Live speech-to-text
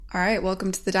All right,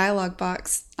 welcome to the Dialogue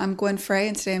Box. I'm Gwen Frey,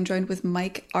 and today I'm joined with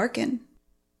Mike Arkin.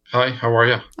 Hi, how are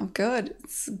you? I'm good.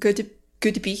 It's good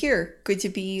to be here. Good to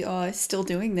be still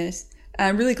doing this.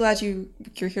 I'm really glad you're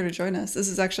here to join us. This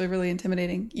is actually really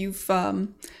intimidating. You've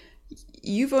owned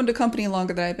a company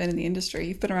longer than I've been in the industry.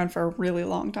 You've been around for a really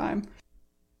long time.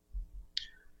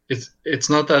 It's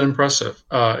not that impressive.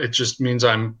 It just means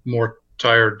I'm more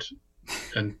tired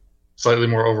and slightly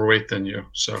more overweight than you.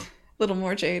 So A little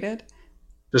more jaded.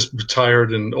 just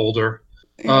tired and older.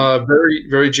 Yeah, Very,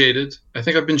 very jaded. I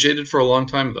think I've been jaded for a long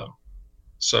time though.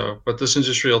 So, but this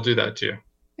industry will do that to you.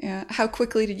 yeah. How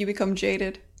quickly did you become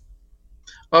jaded?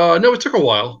 No, it took a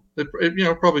while.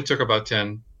 It probably took about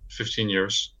 10, 15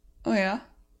 years. Oh yeah.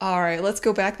 All right, let's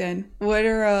go back then.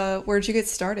 Where'd you get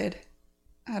started?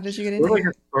 How did you get Where into did I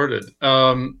here? get started?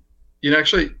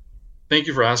 Actually, thank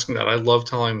you for asking that. I love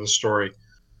telling the story.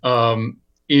 Um,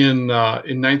 in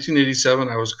 1987,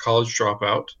 I was a college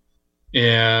dropout,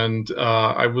 and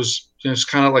I was just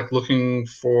kind of like looking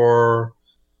for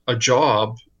a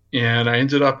job, and I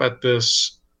ended up at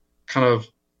this kind of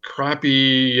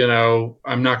crappy,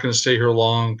 I'm not going to stay here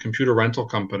long computer rental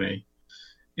company.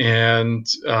 And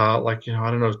I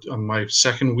don't know, on my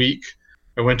second week,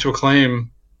 I went to a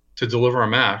claim to deliver a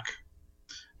Mac,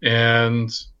 and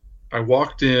I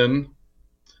walked in,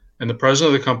 and the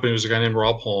president of the company was a guy named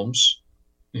Rob Holmes.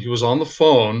 And he was on the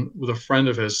phone with a friend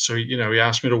of his, so he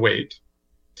asked me to wait.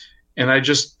 And I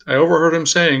overheard him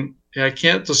saying, "Hey, I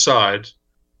can't decide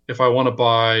if I want to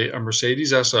buy a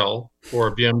Mercedes SL or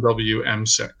a BMW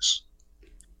M6."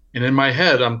 And in my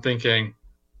head, I'm thinking,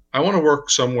 I want to work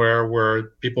somewhere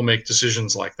where people make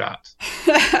decisions like that.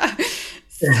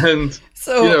 And you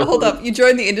So know, hold up, you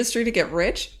joined the industry to get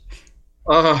rich?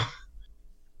 uh,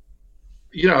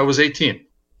 I was 18.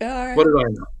 Yeah, all What right. did I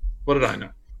know? What did I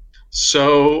know?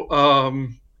 So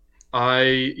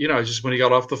I just when he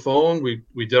got off the phone,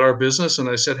 we did our business, and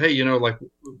I said, "Hey,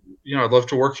 I'd love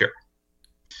to work here."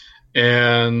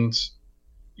 And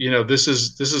this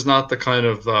is not the kind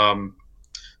of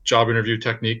job interview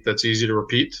technique that's easy to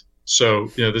repeat. So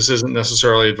this isn't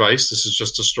necessarily advice. This is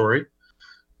just a story.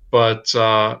 But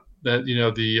then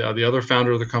the other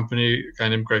founder of the company, a guy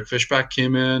named Greg Fishback,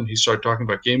 came in. He started talking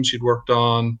about games he'd worked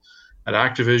on at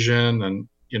Activision, and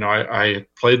I had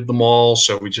played them all.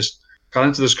 So we just got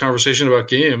into this conversation about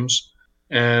games,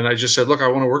 and I just said, "Look, I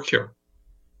want to work here."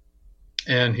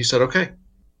 And he said, "Okay."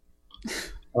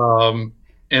 Um,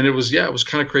 and it was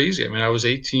kind of crazy. I mean, I was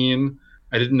 18.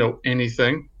 I didn't know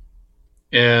anything,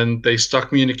 and they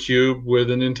stuck me in a cube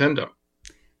with a Nintendo.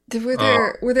 Were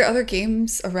Uh, there other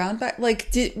games around back? Like,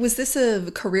 was this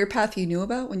a career path you knew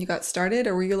about when you got started,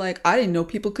 or were you like, I didn't know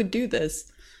people could do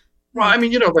this? well, I Like,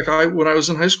 mean, like when I was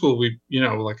in high school,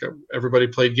 everybody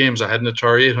played games. I had an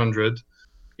Atari 800,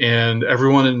 and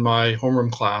everyone in my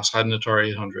homeroom class had an Atari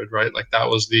 800, right? Like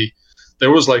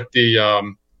there was like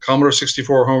the Commodore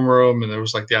 64 homeroom, and there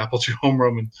was like the Apple II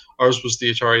homeroom, and ours was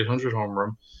the Atari 800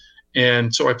 homeroom.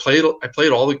 And so I played I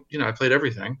played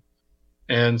everything,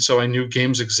 and so I knew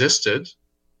games existed.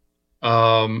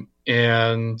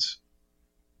 And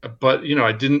but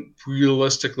I didn't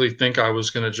realistically think I was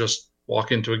going to just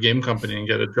walk into a game company and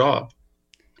get a job.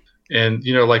 And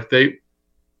like they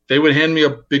would hand me a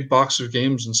big box of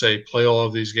games and say, "Play all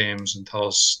of these games and tell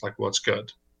us like what's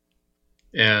good."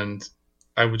 And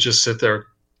I would just sit there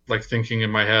like thinking in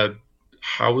my head,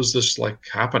 how is this like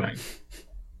happening?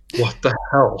 What the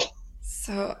hell?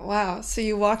 so wow. So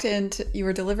you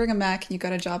were delivering a Mac and you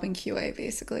got a job in QA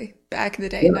basically back in the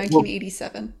day, Yeah, well,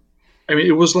 1987. I mean,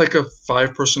 it was like a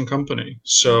five-person company.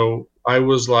 Yeah. So I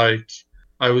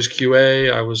was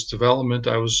QA, I was development,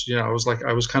 I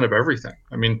was kind of everything.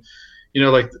 I mean,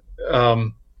 like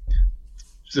um,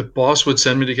 the boss would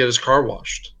send me to get his car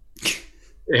washed,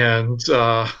 and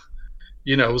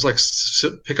it was like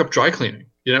pick up dry cleaning.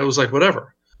 It was like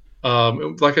whatever.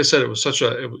 Like I said, it was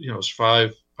it was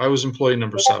five. I was employee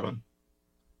number seven.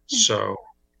 Yeah. So,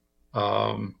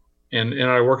 um, and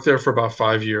I worked there for about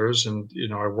 5 years, and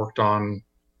I worked on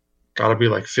got to be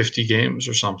like 50 games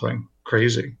or something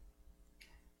crazy.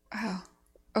 Wow.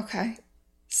 Okay.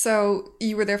 So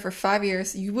you were there for 5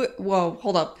 years. Whoa,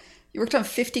 hold up. You worked on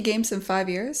 50 games in 5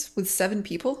 years with seven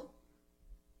people?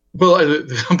 Well,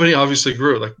 the company obviously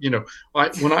grew. Like,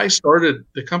 when I started,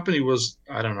 the company was,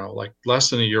 I don't know, like less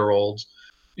than a year old,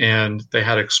 and they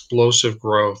had explosive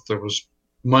growth.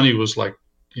 Money was like,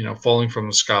 falling from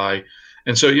the sky.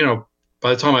 And so, by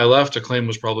the time I left, Acclaim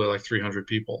was probably like 300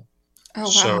 people. Oh, wow.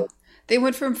 So They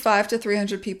went from 5 to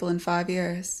 300 people in 5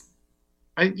 years.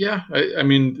 I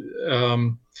mean,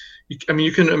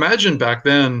 you can imagine back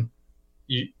then,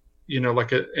 you,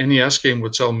 like a NES game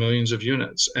would sell millions of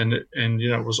units, and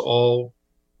it was all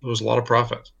there was a lot of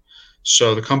profit.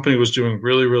 So the company was doing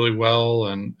really, really well,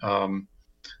 and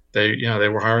they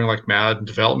were hiring like mad. And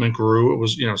development grew. It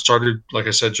was started like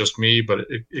I said, just me, but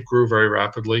it grew very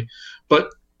rapidly. But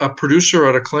a producer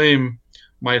at Acclaim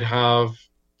might have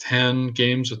 10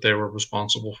 games that they were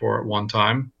responsible for at one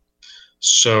time.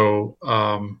 So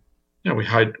we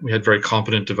had very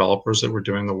competent developers that were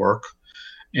doing the work,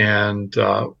 and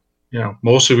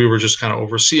mostly we were just kind of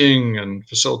overseeing and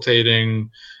facilitating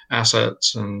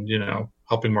assets and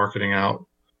helping marketing out.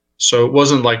 So it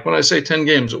wasn't like when I say 10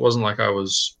 games, it wasn't like I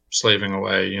was slaving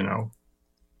away,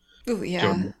 Oh yeah.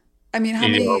 doing I mean, how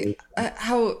 80 many? hours.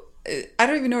 How? I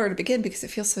don't even know where to begin because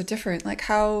it feels so different. Like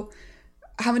how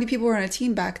many people were on a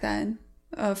team back then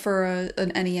for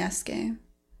an NES game?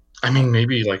 I mean,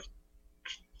 maybe like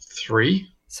three.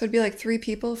 So it'd be like three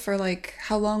people for like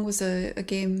how long was a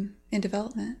game in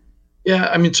development? Yeah,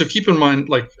 I mean, so keep in mind,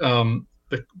 like the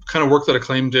kind of work that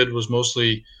Acclaim did was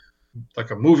mostly like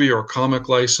a movie or comic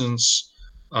license,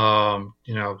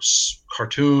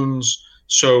 cartoons.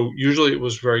 So usually it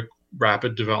was very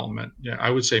rapid development. Yeah, I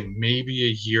would say maybe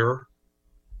a year.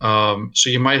 So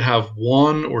you might have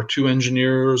one or two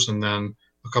engineers and then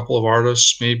a couple of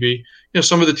artists, maybe.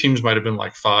 Some of the teams might have been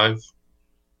like five.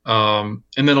 And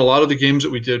then a lot of the games that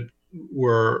we did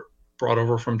were brought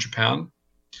over from Japan.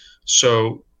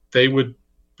 So they would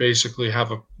basically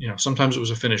have sometimes it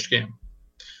was a finished game.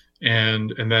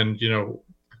 And then,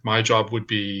 my job would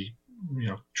be,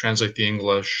 translate the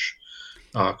English,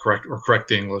 correct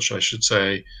the English, I should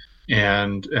say.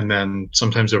 And then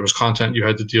sometimes there was content you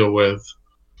had to deal with.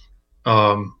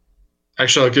 Um,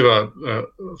 Actually, I'll give a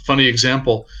funny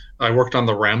example. I worked on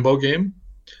the Rambo game,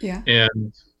 Yeah.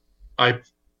 and I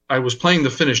I was playing the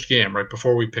finished game right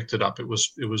before we picked it up. It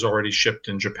was already shipped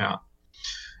in Japan,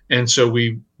 and so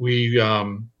we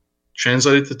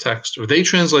translated the text, or they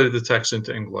translated the text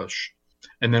into English,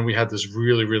 and then we had this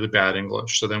really really bad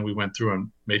English. So then we went through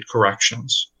and made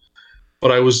corrections.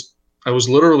 But I was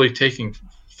literally taking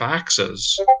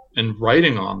faxes and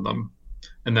writing on them,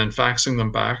 and then faxing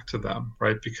them back to them,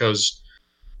 right? Because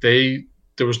there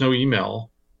was no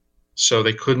email, so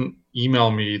they couldn't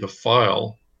email me the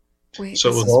file. Wait, So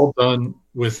it this was is all done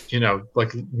with,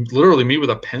 like literally me with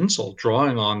a pencil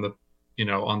drawing on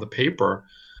the paper.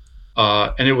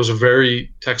 And it was a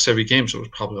very text heavy game. So it was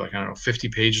probably like, I don't know, 50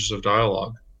 pages of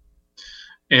dialogue.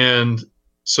 And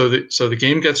so the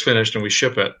game gets finished and we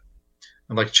ship it.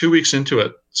 And like 2 weeks into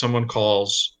it, someone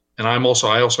calls, and I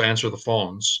also answer the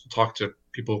phones, talk to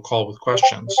people who call with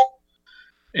questions.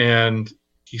 And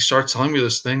he starts telling me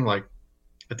this thing like,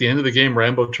 at the end of the game,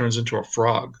 Rambo turns into a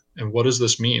frog. And what does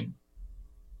this mean?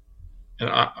 And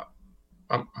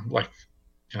I'm like,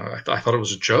 I thought it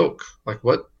was a joke. Like,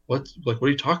 what are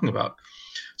you talking about?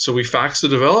 So we fax the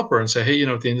developer and say, hey,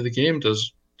 at the end of the game,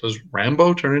 does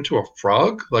Rambo turn into a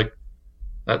frog? Like,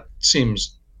 that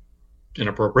seems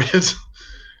inappropriate.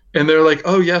 And they're like,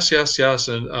 oh, yes, yes, yes.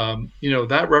 And,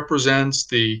 that represents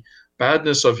the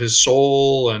badness of his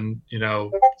soul. And,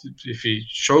 if he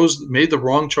made the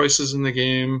wrong choices in the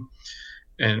game.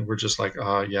 And we're just like,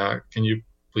 yeah, can you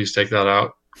please take that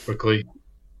out quickly?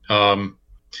 Um,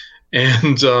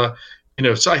 and so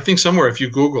I think somewhere, if you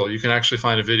Google, you can actually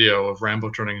find a video of Rambo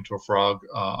turning into a frog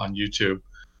on YouTube.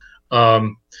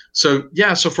 So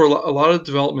yeah, so for a lot of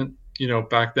development,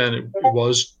 back then it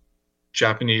was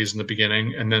Japanese in the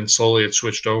beginning, and then slowly it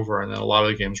switched over, and then a lot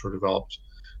of the games were developed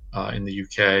in the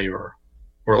UK, or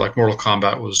like Mortal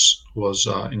Kombat was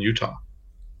in Utah.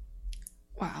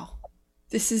 wow.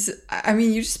 This is, I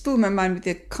mean, you just blew my mind with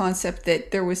the concept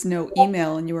that there was no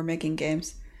email and you were making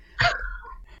games.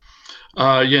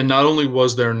 Yeah, not only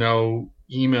was there no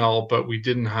email, but we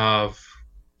didn't have,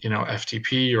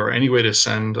 FTP or any way to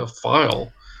send a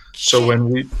file. So Shit.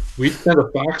 when we'd send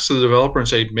a fax to the developer and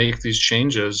say, make these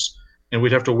changes, and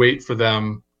we'd have to wait for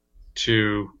them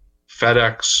to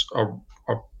FedEx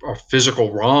a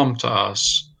physical ROM to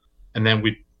us, and then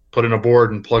we'd put in a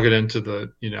board and plug it into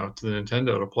to the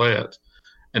Nintendo to play it.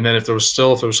 And then if there was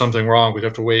something wrong, we'd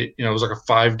have to wait. It was like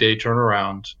a 5-day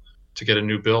turnaround to get a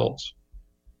new build.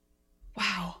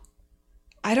 Wow.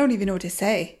 I don't even know what to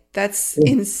say. That's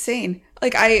insane.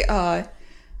 Like I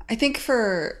think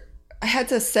I had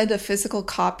to send a physical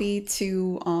copy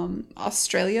to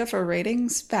Australia for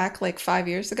ratings back like 5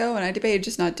 years ago, and I debated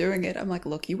just not doing it. I'm like,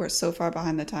 look, you are so far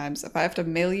behind the times. If I have to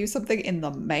mail you something in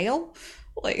the mail,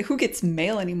 like who gets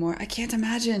mail anymore? I can't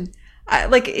imagine.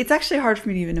 It's actually hard for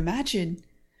me to even imagine.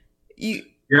 You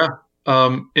Yeah.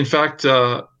 In fact,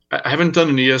 I haven't done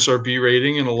an ESRB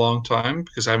rating in a long time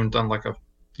because I haven't done like a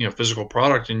physical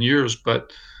product in years.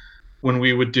 But when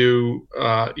we would do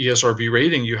ESRB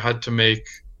rating, you had to make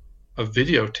a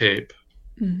videotape.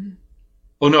 Mhm.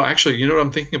 Oh no, actually, you know what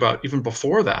I'm thinking about? Even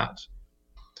before that,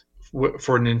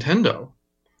 for Nintendo,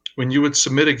 when you would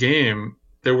submit a game,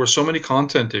 there were so many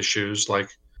content issues. Like,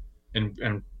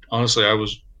 and honestly, I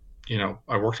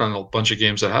worked on a bunch of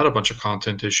games that had a bunch of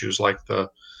content issues, like the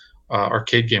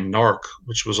arcade game Narc,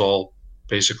 which was all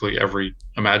basically every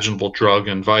imaginable drug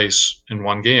and vice in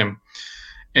one game.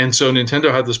 And so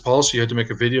Nintendo had this policy: you had to make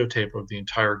a videotape of the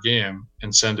entire game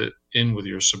and send it in with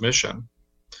your submission.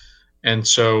 And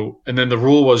then the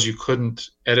rule was you couldn't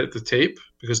edit the tape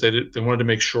because they wanted to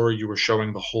make sure you were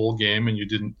showing the whole game and you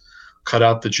didn't cut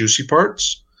out the juicy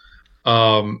parts.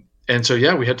 And so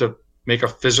yeah, we had to make a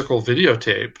physical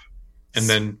videotape and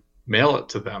then mail it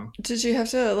to them. Did you have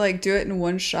to like do it in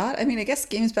one shot? I mean, I guess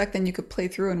games back then you could play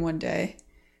through in one day.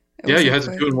 It Yeah, you wasn't had to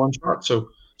do quite. it in one shot.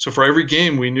 So for every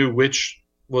game, we knew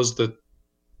was the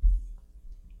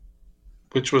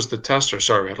which was the tester.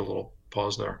 Sorry, we had a little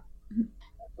pause there.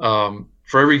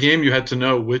 For every game, you had to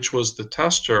know which was the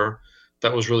tester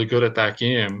that was really good at that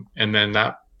game, and then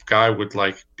that guy would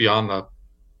like be on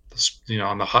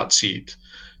on the hot seat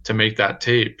to make that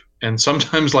tape. And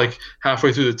sometimes, like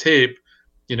halfway through the tape,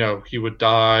 he would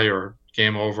die or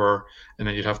game over, and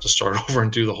then you'd have to start over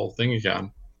and do the whole thing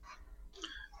again.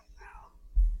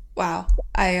 Wow.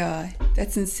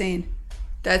 That's insane.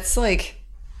 That's like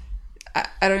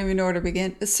I don't even know where to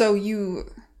begin. So you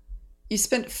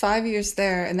spent 5 years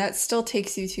there, and that still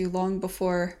takes you to long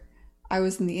before I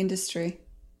was in the industry.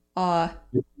 Uh,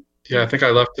 Yeah, I think I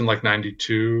left in like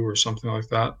 '92 or something like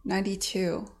that.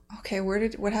 92. Okay,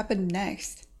 what happened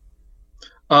next?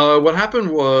 What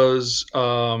happened was,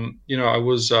 I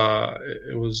was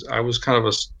kind of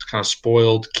a kind of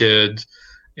spoiled kid,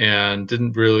 and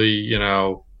didn't really,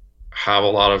 have a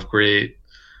lot of great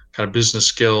kind of business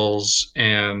skills,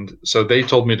 and so they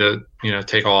told me to,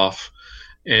 take off,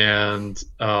 and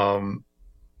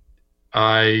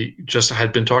I just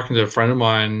had been talking to a friend of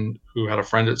mine who had a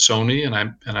friend at Sony, and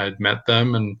I had met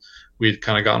them, and we'd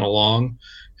kind of gotten along,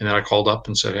 and then I called up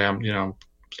and said, hey, I'm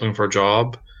looking for a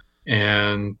job,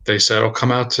 and they said, oh,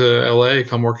 come out to LA,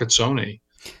 come work at Sony.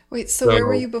 Wait, so where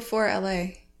were So, you before LA?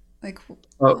 Like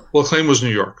well, claim was New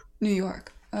York. New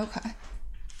York. Okay.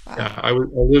 Wow. Yeah, I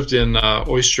lived in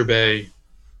Oyster Bay,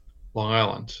 Long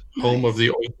Island, home of Nice.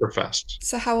 the Oyster Fest.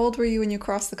 So how old were you when you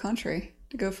crossed the country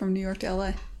to go from New York to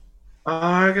LA?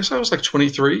 I guess I was like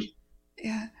 23.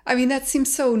 Yeah. I mean, that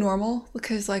seems so normal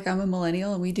because like I'm a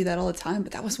millennial and we do that all the time,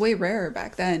 but that was way rarer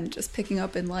back then, just picking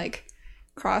up and like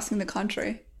crossing the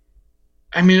country.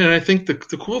 I mean, and I think the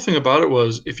cool thing about it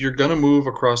was if you're going to move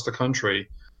across the country,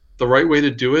 the right way to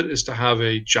do it is to have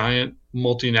a giant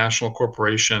multinational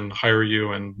corporation hire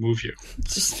you and move you.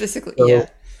 Just physically, yeah.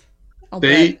 So I'll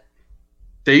they bet.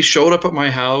 they showed up at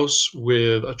my house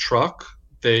with a truck.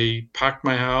 They packed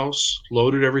my house,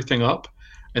 loaded everything up,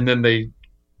 and then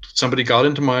somebody got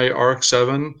into my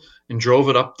RX-7 and drove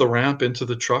it up the ramp into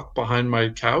the truck behind my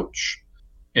couch,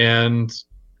 and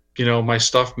my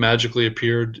stuff magically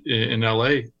appeared in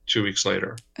LA 2 weeks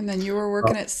later. And then you were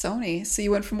Uh, working at Sony. So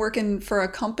you went from working for a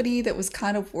company that was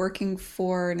kind of working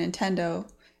for Nintendo,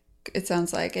 it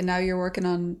sounds like, and now you're working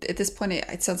on, at this point,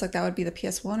 it sounds like that would be the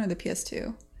PS1 or the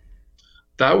PS2.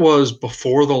 that was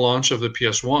before the launch of the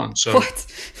PS1. What?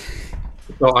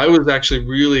 So I was actually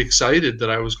really excited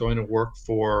that I was going to work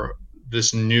for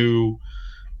this new,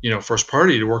 first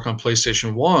party to work on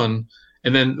PlayStation 1.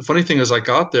 And then the funny thing is I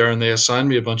got there and they assigned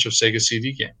me a bunch of Sega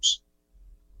CD games.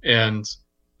 And,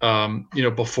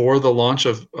 before the launch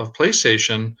of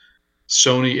PlayStation,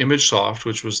 Sony ImageSoft,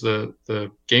 which was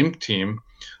the game team,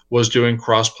 was doing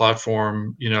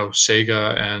cross-platform,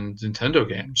 Sega and Nintendo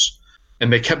games.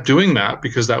 And they kept doing that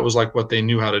because that was like what they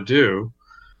knew how to do.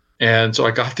 And so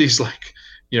I got these like,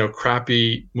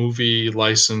 crappy movie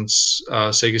license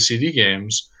Sega CD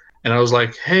games. And I was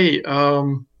like, hey,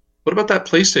 what about that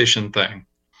PlayStation thing?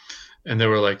 And they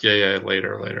were like, yeah,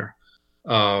 later.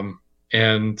 Um,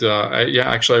 yeah,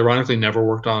 actually, ironically, never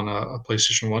worked on a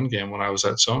PlayStation 1 game when I was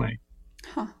at Sony.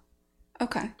 Huh.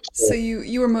 Okay. So So,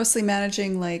 you were mostly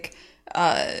managing like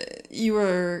you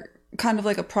were kind of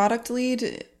like a product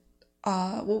lead.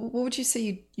 What would you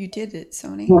say you did at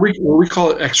Sony? we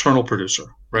call it external producer,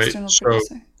 right? External So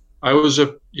producer. I was a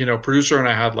producer, and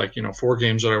I had like 4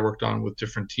 games that I worked on with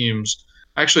different teams.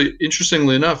 Actually,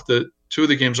 interestingly enough, the 2 of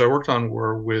the games I worked on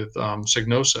were with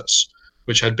Psygnosis,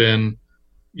 which had been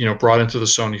brought into the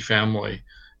Sony family,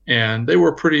 and they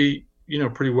were pretty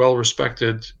well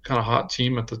respected, kind of hot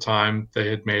team at the time. They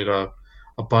had made a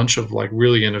bunch of like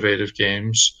really innovative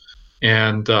games,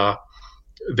 and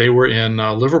they were in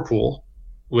Liverpool,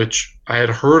 which I had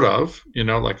heard of.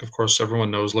 Like of course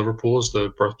everyone knows Liverpool is the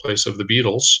birthplace of the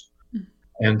Beatles,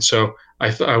 and so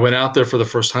I went out there for the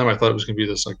first time. I thought it was going to be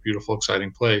this like beautiful,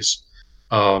 exciting place,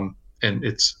 and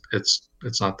it's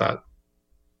not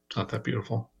that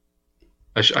beautiful.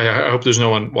 I hope there's no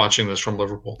one watching this from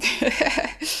Liverpool.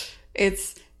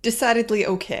 It's decidedly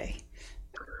okay.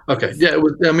 Okay, yeah, it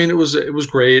was. I mean, it was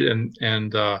great, and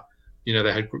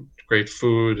they had great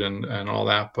food and all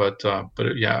that. But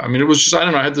yeah, I mean, it was just I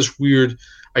don't know. I had this weird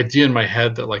idea in my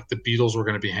head that like the Beatles were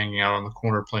going to be hanging out on the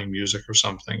corner playing music or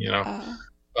something. Uh,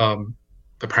 Um,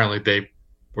 Apparently they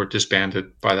were disbanded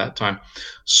by that time.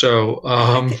 So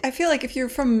I feel like if you're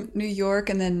from New York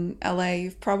and then LA,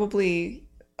 you've probably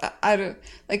I don't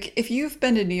like if you've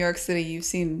been to New York City, you've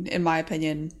seen, in my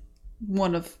opinion,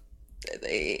 one of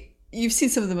you've seen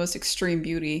some of the most extreme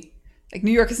beauty. Like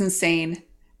New York is insane.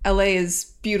 LA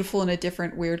is beautiful in a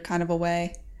different, weird kind of a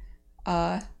way.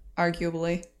 Uh,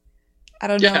 Arguably, I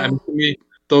don't yeah, I know. mean, to me,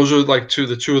 those are like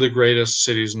the two of the greatest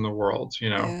cities in the world.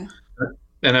 Yeah,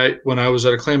 And when I was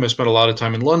at Acclaim, I spent a lot of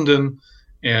time in London,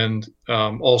 and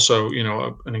also,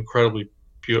 an incredibly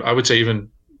beautiful, I would say even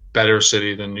better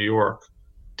city than New York,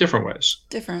 different ways.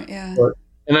 different. Yeah. But,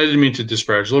 and I didn't mean to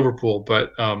disparage Liverpool,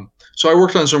 but so I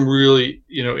worked on some really,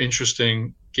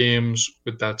 interesting games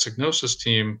with that Psygnosis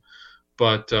team,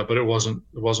 but it wasn't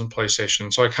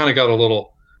PlayStation. So I got a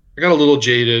little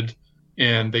jaded,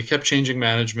 and they kept changing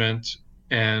management,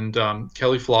 and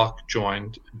Kelly Flock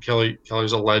joined.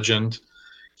 Kelly's a legend.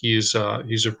 He's a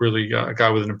really a guy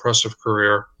with an impressive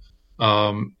career,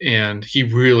 and he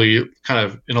really kind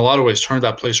of, in a lot of ways, turned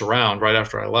that place around right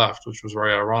after I left, which was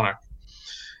very ironic.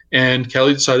 And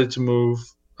Kelly decided to move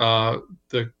uh,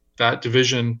 that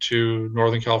division to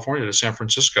Northern California, to San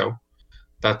Francisco.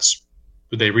 That's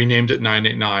They renamed it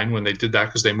 989 when they did that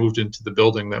because they moved into the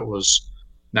building that was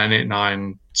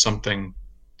 989 something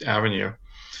Avenue.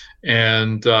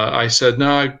 And I said,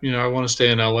 no, I want to stay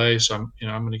in LA, so I'm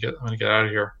going to get out of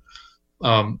here.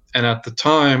 And at the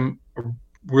time, a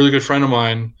really good friend of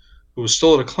mine who was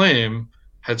still at Acclaim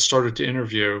had started to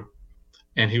interview,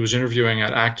 and he was interviewing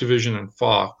at Activision and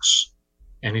Fox.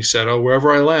 And he said, "Oh,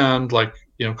 wherever I land, like,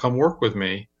 come work with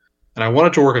me." And I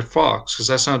wanted to work at Fox because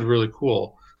that sounded really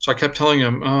cool. So I kept telling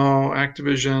him, "Oh,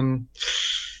 Activision,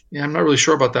 yeah, I'm not really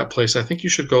sure about that place. I think you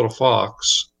should go to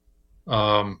Fox."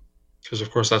 Because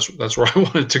of course that's where I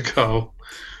wanted to go.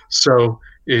 So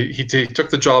he took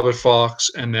the job at Fox,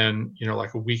 and then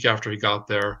like a week after he got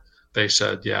there, they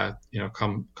said, "Yeah,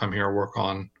 come here, work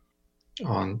on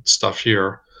stuff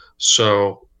here."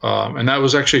 So and that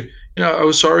was actually, I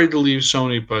was sorry to leave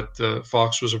Sony, but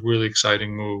Fox was a really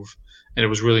exciting move, and it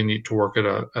was really neat to work at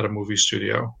a movie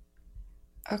studio.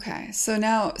 Okay, so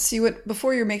now, so you would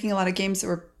before you were making a lot of games that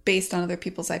were based on other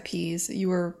people's IPs. You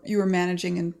were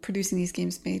managing and producing these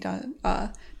games made on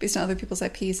based on other people's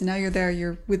IPs, and now you're there.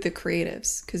 You're with the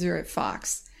creatives because you're at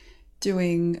Fox,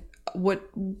 doing what?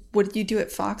 What did you do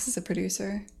at Fox as a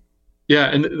producer? Yeah,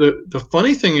 and the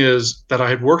funny thing is that I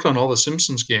had worked on all the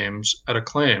Simpsons games at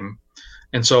Acclaim,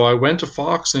 and so I went to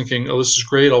Fox thinking, "Oh, this is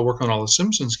great. I'll work on all the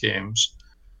Simpsons games."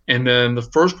 And then the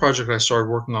first project I started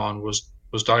working on was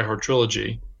Die Hard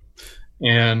Trilogy,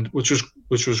 and which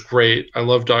was great. I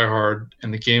love Die Hard,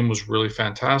 and the game was really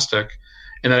fantastic.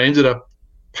 And I ended up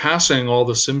passing all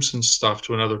the Simpsons stuff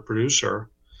to another producer,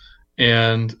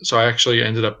 and so I actually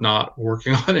ended up not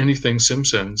working on anything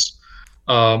Simpsons.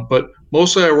 But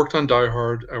mostly I worked on Die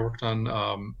Hard. I worked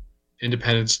on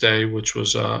Independence Day, which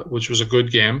was a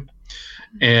good game,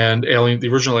 and the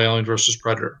original Alien versus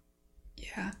Predator.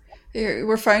 Yeah.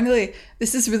 We're finally,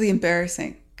 this is really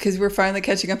embarrassing because we're finally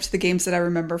catching up to the games that I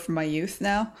remember from my youth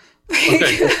now.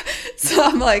 Okay. So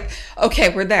I'm like, okay,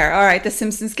 we're there. All right, the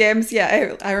Simpsons games.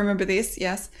 Yeah, I remember these.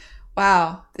 Yes.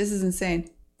 Wow, this is insane.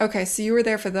 Okay, so you were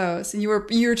there for those, and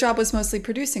your job was mostly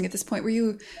producing at this point. Were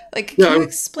you like? Yeah, Can you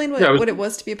explain yeah. what it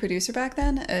was to be a producer back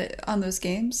then on those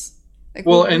games? Like,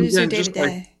 Well, what is your and day to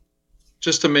day?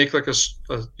 just to make like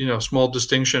small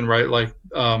distinction, right? Like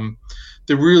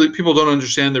there really people don't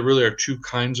understand there really are two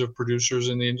kinds of producers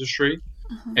in the industry,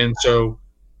 and so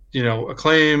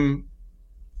Acclaim,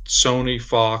 Sony,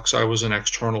 Fox. I was an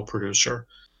external producer.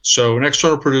 So an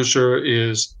external producer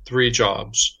is three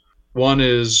jobs. One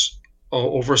is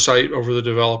oversight over the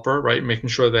developer, right? Making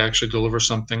sure they actually deliver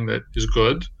something that is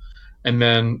good. And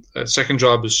then a second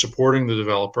job is supporting the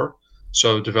developer.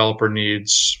 So developer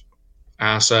needs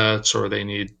assets, or they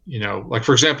need, like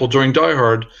for example, during Die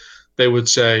Hard, they would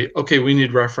say, okay, we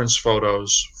need reference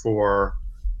photos for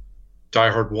Die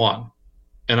Hard 1.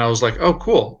 And I was like, oh,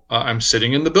 cool. I'm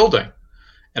sitting in the building.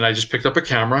 And I just picked up a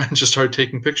camera and just started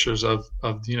taking pictures of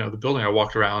the building. I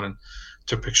walked around and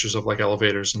took pictures of like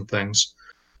elevators and things.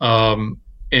 Um,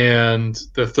 and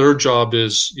the third job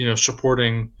is,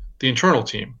 supporting the internal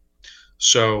team.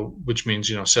 So, which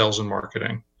means, sales and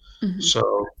marketing. Hmm.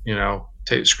 So,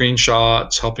 take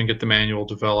screenshots, helping get the manual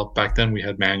developed. Back then we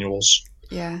had manuals.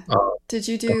 Yeah. Uh,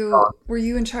 Were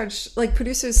you in charge, like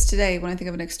producers today, when I think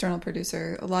of an external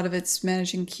producer, a lot of it's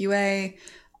managing QA.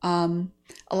 Um,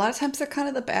 a lot of times they're kind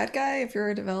of the bad guy. If you're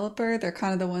a developer, they're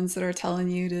kind of the ones that are telling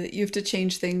you have to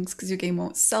change things because your game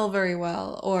won't sell very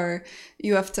well, or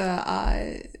you have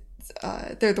to,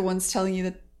 they're the ones telling you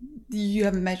that you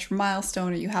haven't met your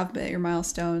milestone or you have met your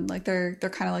milestone. Like they're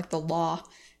kind of like the law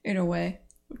in a way.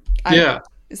 I, yeah,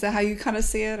 is that how you kind of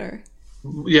see it, or?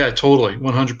 yeah, totally,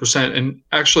 100%. And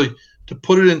actually, to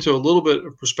put it into a little bit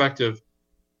of perspective,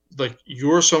 like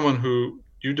you're someone who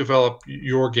you develop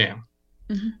your game.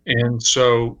 Mhm. And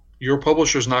so your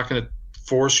publisher is not going to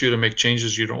force you to make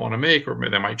changes you don't want to make, or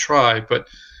they might try. But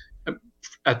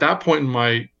at that point in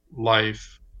my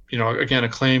life, again,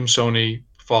 Acclaim, Sony,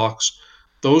 Fox,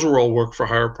 those were all work for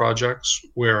hire projects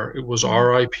where it was Mhm.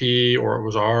 our IP or it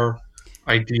was our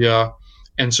idea.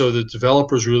 And so the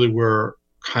developers really were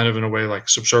kind of in a way like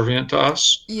subservient to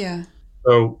us. Yeah.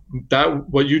 So that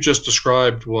what you just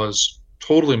described was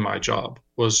totally my job.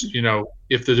 Was,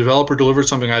 if the developer delivered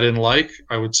something I didn't like,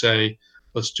 I would say,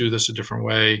 let's do this a different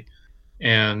way.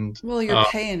 And Well, you're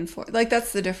paying for it. Like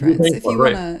that's the you're difference. paying If for you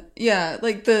it, want right? to, yeah,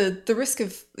 like the risk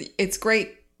of it's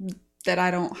great that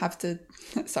I don't have to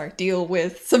sorry, deal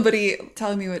with somebody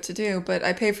telling me what to do, but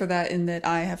I pay for that in that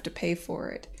I have to pay for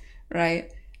it,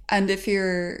 right? And if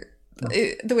you're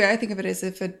the way I think of it is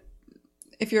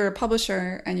if you're a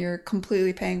publisher and you're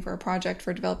completely paying for a project for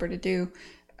a developer to do,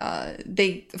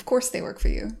 they of course they work for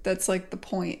you. That's like the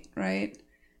point, right?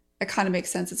 It kind of makes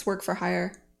sense. It's work for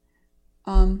hire.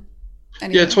 Um, Yeah,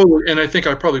 anyway. totally. And I think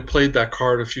I probably played that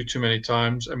card a few too many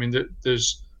times. I mean,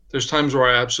 there's times where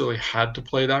I absolutely had to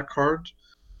play that card,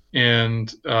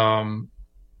 and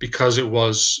because it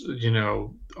was,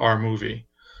 our movie,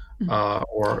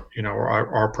 or or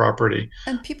our property.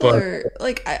 And people But are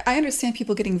like, I understand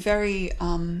people getting very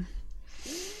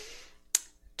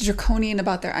draconian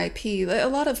about their IP. A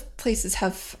lot of places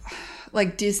have,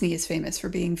 like Disney is famous for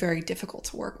being very difficult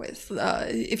to work with.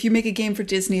 If you make a game for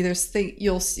Disney,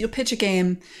 you'll pitch a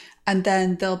game, and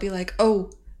then they'll be like,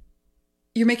 "Oh,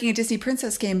 you're making a Disney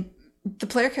princess game. The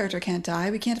player character can't die.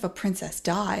 We can't have a princess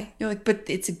die." You're like, "But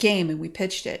it's a game, and we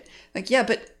pitched it." Like, yeah,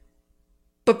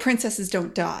 but princesses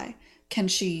don't die. Can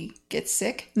she get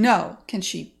sick? No. Can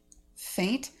she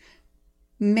faint?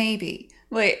 Maybe.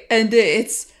 Like, and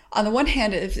it's on the one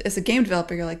hand, as a game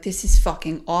developer, you're like, this is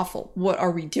fucking awful. What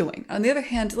are we doing? On the other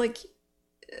hand, like,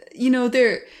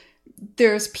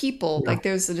 there's people, yeah, like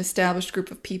there's an established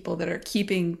group of people that are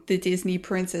keeping the Disney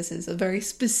princesses a very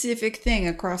specific thing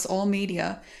across all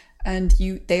media, and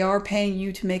they are paying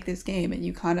you to make this game, and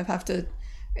you kind of have to.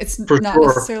 It's for not sure.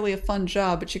 necessarily a fun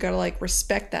job, but you gotta like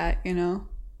respect that, you know.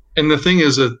 And the thing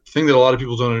is, the thing that a lot of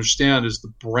people don't understand is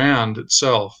the brand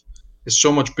itself is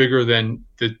so much bigger than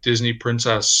the Disney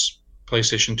Princess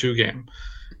PlayStation 2 game.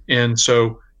 And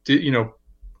so,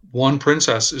 one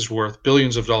princess is worth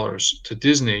billions of dollars to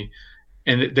Disney,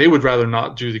 and they would rather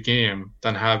not do the game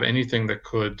than have anything that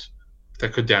could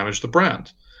damage the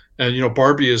brand. And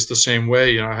Barbie is the same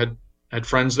way. I had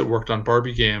friends that worked on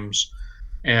Barbie games,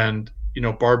 and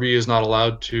Barbie is not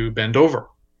allowed to bend over.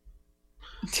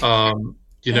 Um,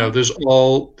 Yeah. there's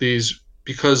all these,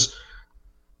 because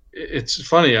it's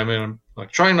funny. I mean, I'm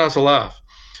like trying not to laugh,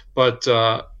 but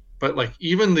like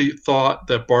even the thought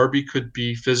that Barbie could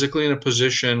be physically in a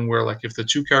position where, like, if the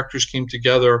two characters came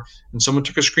together and someone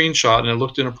took a screenshot and it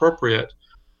looked inappropriate,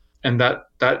 and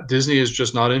that Disney is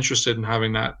just not interested in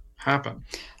having that happen.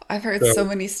 I've heard so So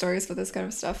many stories with this kind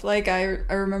of stuff. Like I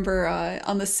remember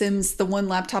on The Sims, the one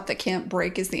laptop that can't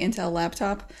break is the Intel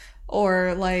laptop,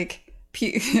 or like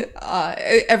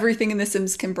everything in The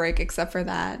Sims can break except for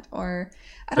that. Or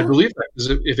I I don't believe that, because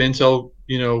if Intel,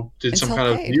 did some Intel kind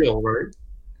of paid. deal, right?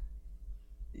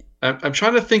 I'm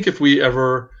trying to think if we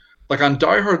ever, like on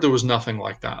Die Hard, there was nothing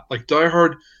like that. Like Die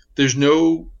Hard, there's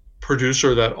no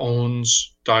producer that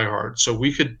owns Die Hard, so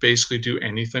we could basically do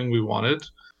anything we wanted.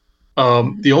 The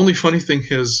Hmm. only funny thing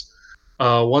is,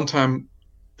 one time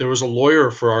there was a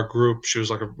lawyer for our group. She was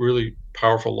like a really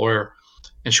powerful lawyer,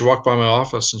 and she walked by my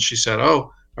office and she said,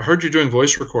 "Oh, I heard you're doing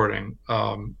voice recording,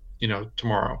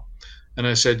 tomorrow." And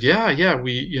I said, "Yeah, yeah,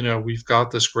 we've got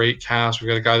this great cast. We've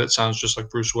got a guy that sounds just like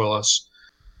Bruce Willis."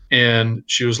 And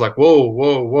she was like, "Whoa,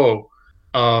 whoa, whoa.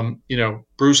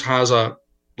 Bruce has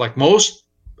like most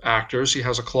actors, he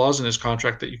has a clause in his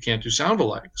contract that you can't do sound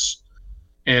alikes."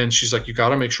 And she's like, "You got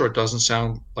to make sure it doesn't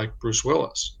sound like Bruce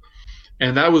Willis."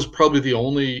 And that was probably the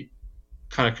only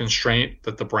kind of constraint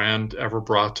that the brand ever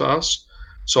brought to us.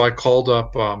 So I called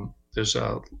up, there's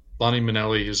Lonnie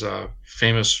Minnelli, is a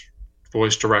famous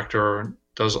voice director and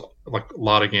does like a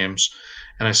lot of games.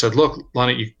 And I said, look,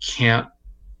 Lonnie, you can't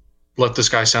let this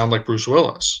guy sound like Bruce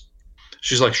Willis.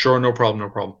 She's like, sure, no problem, no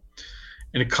problem.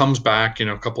 And it comes back,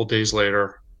 a couple of days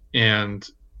later. And,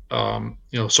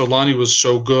 so Lonnie was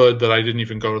so good that I didn't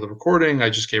even go to the recording. I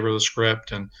just gave her the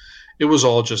script, and it was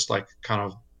all just like kind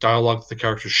of dialogue that the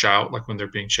characters shout, like when they're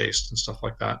being chased and stuff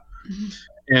like that.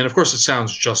 Mm-hmm. And of course, it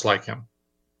sounds just like him,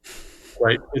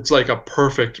 right? It's like a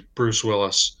perfect Bruce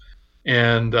Willis.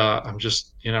 And I'm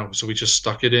just, so we just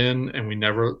stuck it in, and we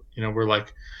never, we're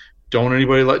like, don't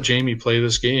anybody let Jamie play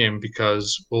this game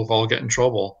because we'll all get in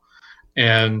trouble.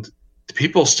 And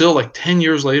people still, like 10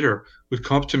 years later, would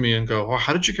come up to me and go, "Oh,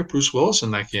 how did you get Bruce Willis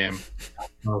in that game?"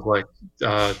 And I was like,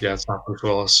 "Yeah, it's not Bruce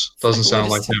Willis. Doesn't sound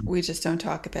like him." We just don't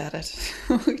talk about it.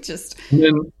 We just. And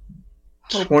then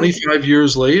 25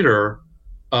 years later,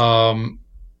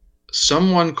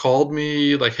 someone called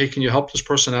me like, "Hey, can you help this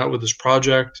person out with this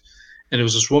project?" And it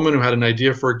was this woman who had an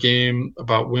idea for a game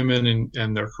about women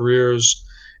and their careers.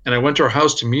 And I went to her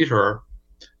house to meet her,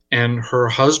 and her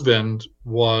husband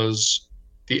was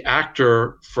the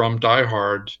actor from Die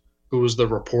Hard, who was the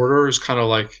reporter, is kind of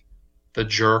like the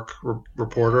jerk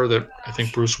reporter that I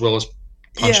think Bruce Willis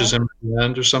punches him at the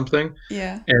end or something.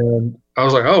 Yeah. And I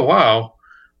was like, oh, wow.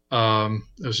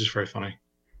 It was just very funny.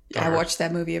 Yeah, I watch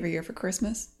that movie every year for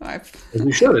Christmas.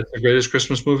 You should. It's the greatest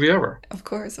Christmas movie ever. Of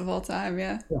course, of all time,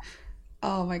 yeah.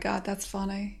 Oh my God, that's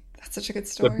funny. That's such a good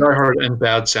story. The Die Hard and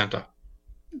Bad Santa.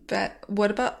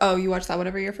 What about? Oh, you watch that one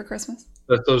every year for Christmas?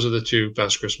 Those are the two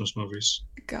best Christmas movies.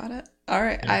 Got it. All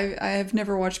right. Yeah. I have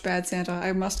never watched Bad Santa.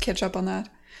 I must catch up on that.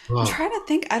 Oh. I'm trying to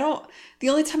think. The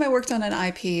only time I worked on an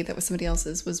IP that was somebody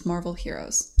else's was Marvel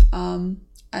Heroes.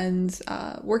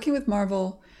 Working with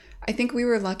Marvel, I think we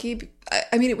were lucky.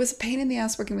 I mean, it was a pain in the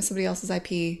ass working with somebody else's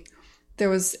IP. There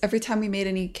was, every time we made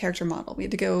any character model, we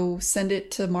had to go send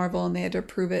it to Marvel and they had to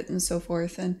approve it and so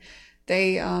forth. And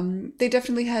they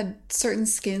definitely had certain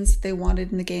skins that they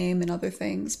wanted in the game and other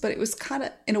things, but it was kind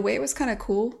of, in a way, it was kind of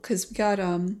cool because we got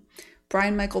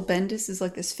Brian Michael Bendis is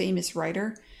like this famous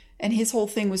writer, and his whole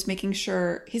thing was making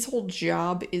sure, his whole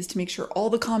job is to make sure all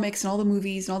the comics and all the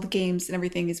movies and all the games and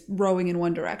everything is rowing in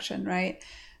one direction, right?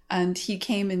 And he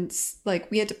came and like,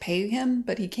 we had to pay him,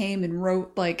 but he came and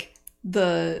wrote like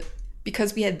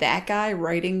because we had that guy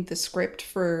writing the script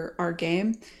for our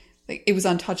game, like it was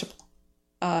untouchable.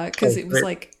 Because it was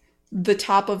like the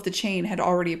top of the chain had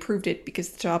already approved it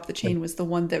because the top of the chain was the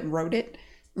one that wrote it.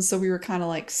 And so we were kind of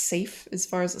like safe as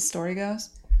far as the story goes.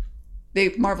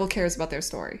 Marvel cares about their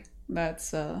story.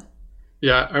 That's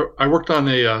Yeah, I worked on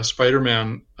a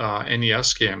Spider-Man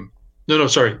NES game. No,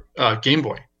 sorry, Game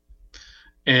Boy.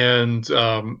 And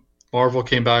Marvel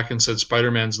came back and said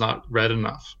Spider-Man's not red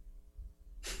enough.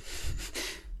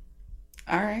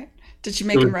 All right. Did you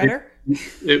make him redder? So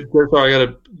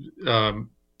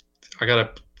I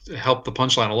gotta help the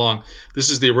punchline along.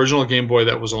 This is the original Game Boy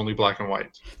that was only black and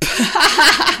white.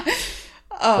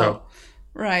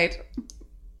 Right.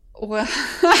 Well,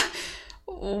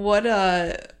 what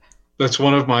That's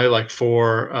one of my like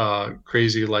 4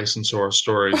 crazy licensor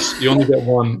stories. You only get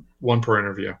one per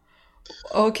interview.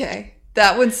 Okay,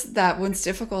 that one's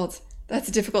difficult. That's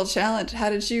a difficult challenge.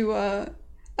 How did you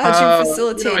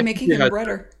facilitate making him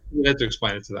redder? We had to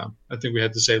explain it to them. I think we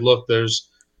had to say, look, there's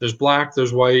black,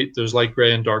 there's white, there's light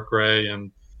gray and dark gray,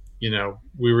 and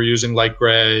we were using light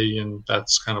gray, and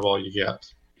that's kind of all you get.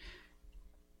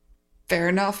 Fair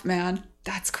enough, man.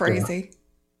 That's crazy. Yeah.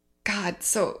 God,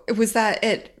 so was that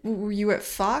it? Were you at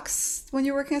Fox when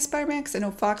you were working at Spider-Man? Because I know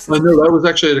Fox. No, that was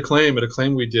actually at Acclaim. At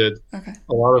Acclaim, we did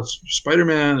a lot of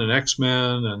Spider-Man and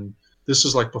X-Men, and this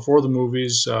is like before the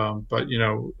movies. But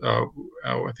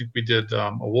I think we did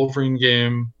a Wolverine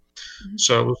game.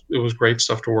 So it was great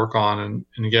stuff to work on,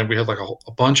 and again, we had like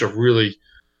a bunch of really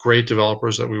great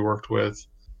developers that we worked with.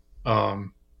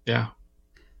 Yeah.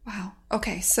 Wow.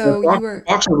 Okay, so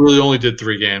Fox really only did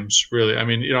 3 games. Really, I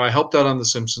mean, I helped out on the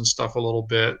Simpsons stuff a little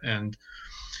bit, and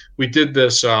we did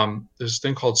this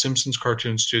thing called Simpsons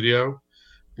Cartoon Studio,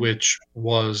 which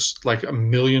was like 1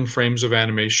 million frames of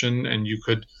animation, and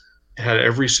it had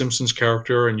every Simpsons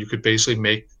character, and you could basically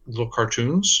make little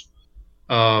cartoons.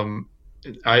 I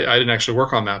didn't actually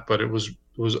work on that, but it was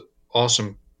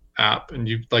awesome app. And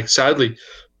you sadly,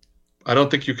 I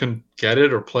don't think you can get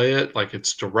it or play it. Like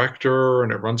it's Director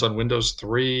and it runs on Windows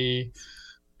 3,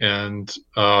 and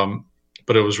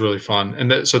but it was really fun.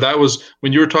 And so that was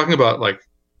when you were talking about like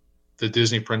the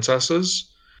Disney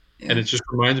princesses, and it just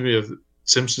reminded me of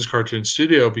Simpsons Cartoon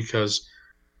Studio because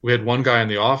we had one guy in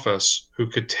the office who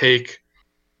could take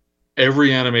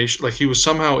every animation, like he was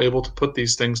somehow able to put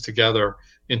these things together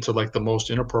into like the most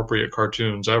inappropriate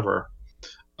cartoons ever.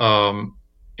 Um,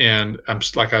 and I'm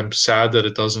sad that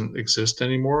it doesn't exist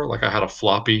anymore. Like I had a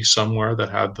floppy somewhere that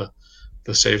had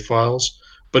the save files,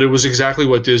 but it was exactly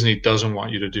what Disney doesn't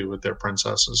want you to do with their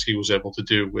princesses. He was able to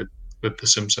do with The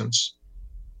Simpsons.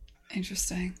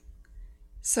 Interesting.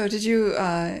 So did you?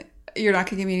 You're not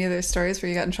gonna give me any other stories where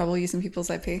you got in trouble using people's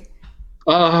IP?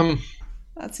 Um,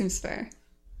 That seems fair.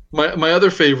 my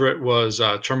other favorite was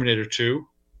Terminator 2.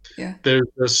 Yeah.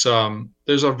 There's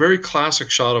a very classic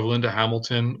shot of Linda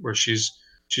Hamilton where she's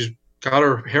got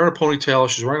her hair in a ponytail,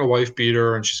 she's wearing a wife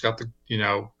beater, and she's got the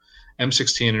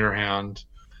M16 in her hand,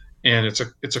 and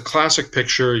it's a classic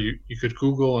picture. You could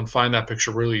Google and find that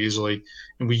picture really easily,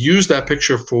 and we used that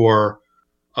picture for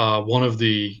one of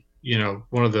the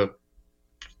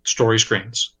story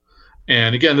screens.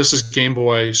 And again, this is Game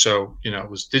Boy, so it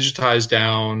was digitized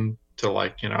down to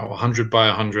like 100 by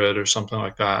 100 or something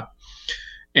like that.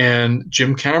 And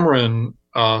Jim Cameron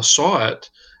saw it,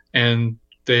 and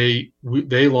they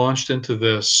launched into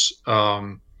this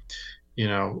you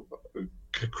know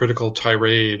critical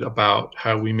tirade about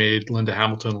how we made Linda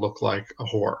Hamilton look like a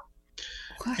whore.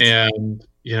 What? And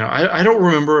I don't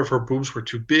remember if her boobs were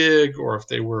too big or if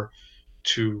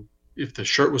the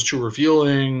shirt was too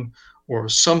revealing or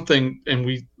something, and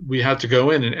we had to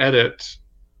go in and edit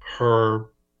her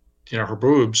her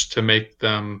boobs to make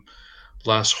them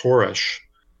less whorish,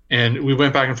 and we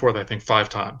went back and forth I think 5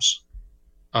 times.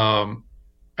 um,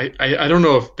 I don't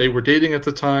know if they were dating at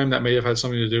the time. That may have had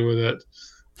something to do with it.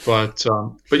 But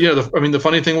the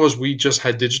funny thing was we just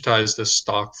had digitized this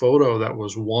stock photo that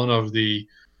was one of the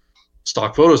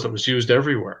stock photos that was used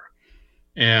everywhere.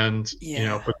 And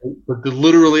Yeah.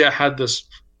 literally I had this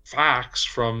fax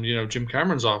from Jim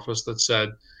Cameron's office that said,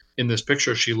 in this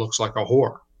picture she looks like a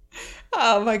whore.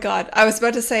 Oh my god! I was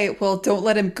about to say, well, don't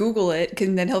let him Google it,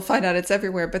 and then he'll find out it's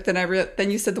everywhere. But then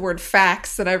then you said the word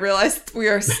fax, and I realized we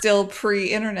are still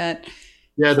pre-internet.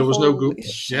 Yeah, there was no Holy Google.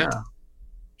 Yeah, shit! yeah.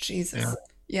 Jesus.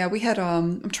 Yeah, we had.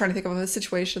 I'm trying to think of a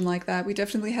situation like that. We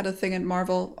definitely had a thing at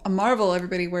Marvel. A Marvel,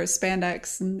 everybody wears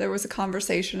spandex, and there was a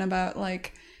conversation about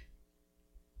like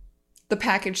the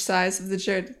package size of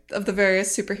the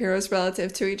various superheroes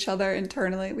relative to each other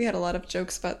internally. We had a lot of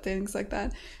jokes about things like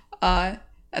that. Uh,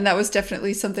 and that was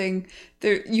definitely something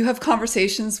there. You have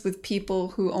conversations with people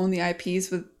who own the IPs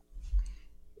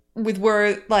with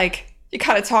where like you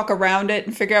kind of talk around it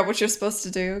and figure out what you're supposed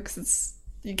to do because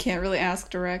you can't really ask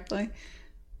directly.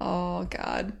 Oh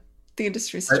god, the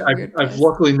industry's such a weird I've place.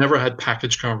 luckily never had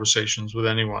package conversations with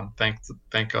anyone. Thank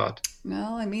God.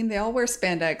 Well, I mean, they all wear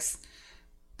spandex.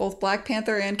 Both Black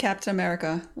Panther and Captain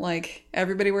America. Like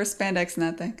everybody wears spandex in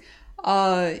that thing.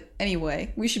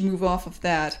 Anyway, we should move off of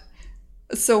that.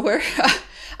 So where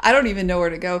I don't even know where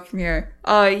to go from here.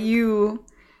 You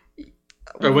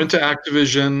I went to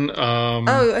Activision.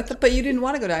 Oh, but you didn't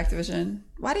want to go to Activision.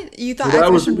 Why did you thought Well,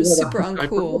 that was Activision was yeah, super I forgot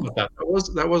uncool? about that.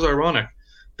 That was ironic.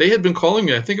 They had been calling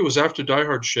me. I think it was after Die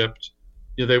Hard shipped.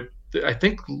 I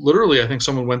think literally, I think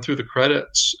someone went through the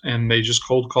credits and they just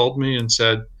cold called me and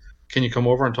said, "Can you come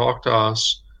over and talk to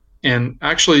us?" And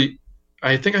actually,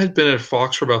 I think I had been at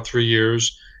Fox for about 3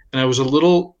 years, and I was a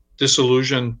little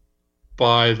disillusioned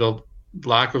by the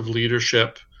lack of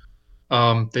leadership.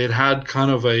 They had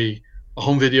kind of a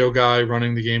home video guy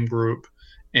running the game group,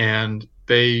 and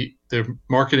their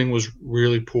marketing was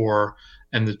really poor,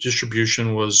 and the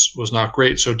distribution was not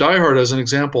great. So Die Hard, as an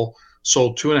example,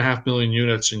 sold 2.5 million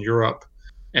units in Europe,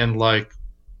 and like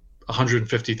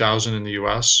 150,000 in the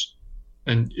U.S.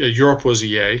 And Europe was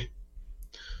EA.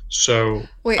 So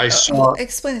Wait, I saw.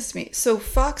 explain this to me. So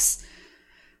Fox.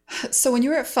 So when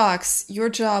you were at Fox, your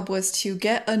job was to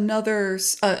get a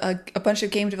bunch of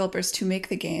game developers to make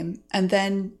the game, and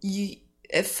then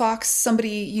if Fox, somebody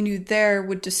you knew there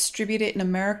would distribute it in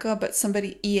America, but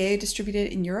somebody EA distributed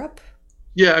it in Europe.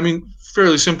 Yeah, I mean,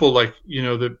 fairly simple. Like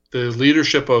the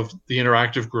leadership of the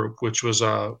Interactive Group, which was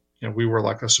we were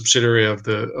like a subsidiary of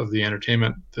the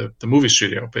entertainment, the movie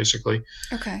studio, basically.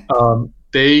 Okay.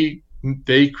 They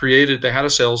had a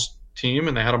sales team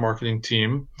and they had a marketing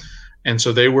team, and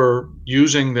so they were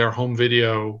using their home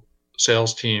video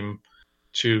sales team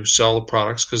to sell the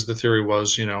products because the theory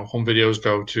was, home videos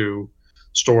go to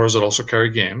stores that also carry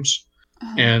games.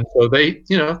 Uh-huh. And so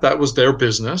that was their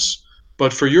business.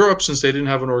 But for Europe, since they didn't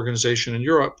have an organization in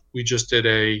Europe, we just did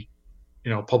a,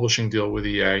 publishing deal with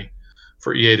EA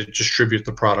for EA to distribute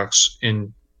the products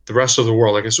in the rest of the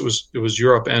world. I guess it was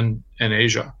Europe and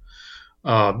Asia.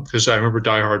 Because I remember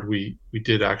Die Hard, we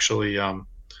did actually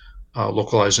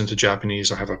localize into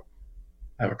Japanese.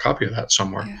 I have a copy of that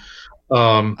somewhere. Yeah.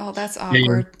 Um, Oh, that's and,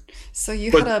 awkward. So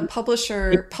you had but a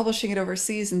publisher publishing it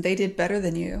overseas and they did better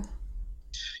than you.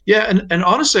 yeah, and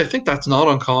honestly, I think that's not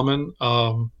uncommon.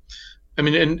 I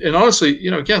mean, and honestly,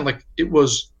 again, like it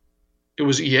was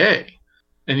EA,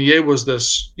 and EA was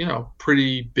this,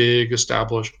 pretty big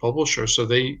established publisher, so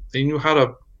they knew how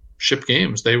to ship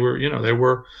games. They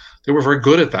were very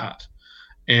good at that.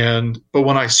 And but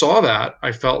when I saw that,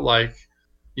 I felt like,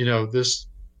 this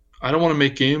I don't want to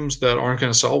make games that aren't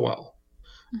going to sell well.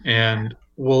 And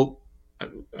well,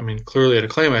 I mean, clearly at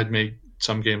Acclaim, I had made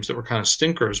some games that were kind of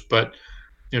stinkers, but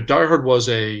Die Hard was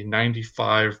a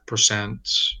 95%,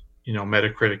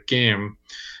 Metacritic game,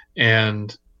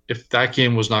 and if that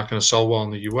game was not going to sell well in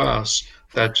the U.S.,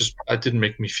 that didn't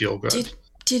make me feel good.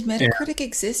 Did And Metacritic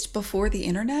exist before the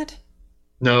internet?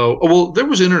 no, well, there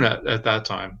was internet at that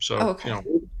time, Oh, so okay.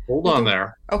 hold Well, on the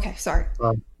there. okay, sorry.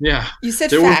 Yeah, You said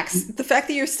there was. fax. The fact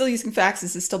that you're still using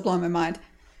faxes is still blowing my mind.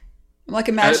 I'm like At,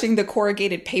 imagining the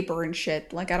corrugated paper and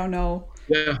shit. Like I don't know.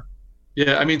 yeah,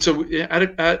 yeah. I mean, so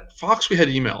at Fox we had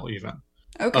email even.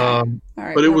 Okay. Um, All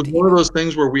right, but it we're up was to one of email. those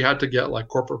things where we had to get like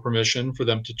corporate permission for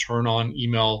them to turn on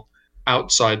email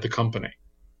outside the company.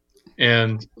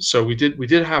 And so we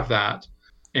did have that.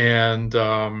 And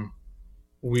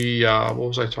we what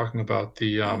was I talking about?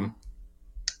 The Oh.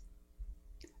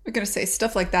 I'm gonna say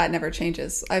stuff like that never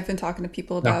changes. I've been talking to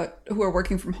people no, about who are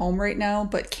working from home right now,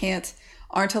 but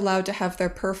aren't allowed to have their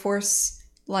Perforce,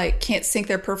 like can't sync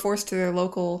their Perforce to their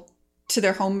local to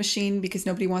their home machine because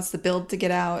nobody wants the build to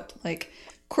get out. Like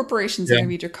corporations are yeah, gonna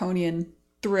be draconian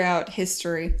throughout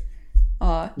history.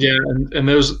 Uh, yeah, and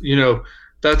there's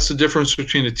that's the difference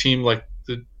between a team. Like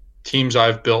the teams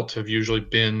I've built have usually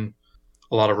been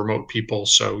a lot of remote people,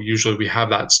 so usually we have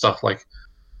that stuff like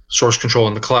source control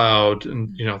in the cloud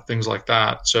and things like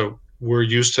that. So we're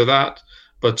used to that,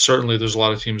 but certainly there's a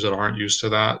lot of teams that aren't used to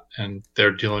that, and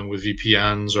they're dealing with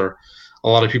VPNs, or a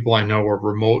lot of people I know are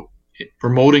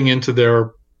remoting into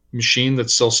their machine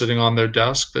that's still sitting on their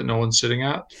desk that no one's sitting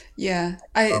at. Yeah,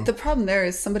 I Um, the problem there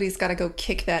is somebody's got to go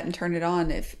kick that and turn it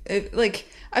on. If like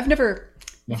I've never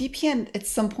yeah, VPN at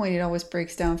some point it always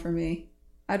breaks down for me.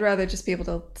 I'd rather just be able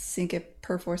to sync a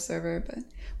Perforce server, but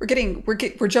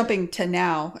we're jumping to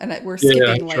now and we're yeah, yeah,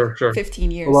 skipping like sure, sure.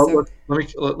 15 years. Well, So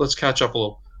let's catch up a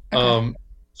little. okay,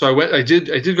 So I did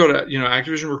go to,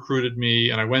 Activision recruited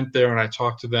me, and I went there and I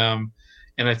talked to them,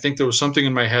 and I think there was something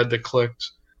in my head that clicked,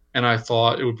 and I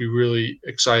thought it would be really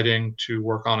exciting to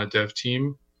work on a dev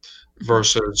team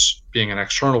versus being an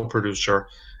external producer.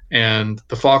 And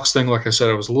the Fox thing, like I said,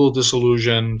 I was a little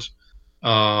disillusioned,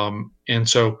 and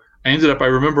so I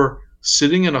remember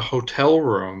sitting in a hotel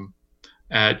room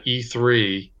at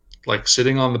E3, like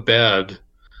sitting on the bed,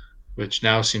 which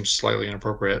now seems slightly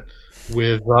inappropriate,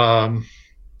 with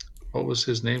what was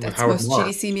his name? With that's Howard most Mark.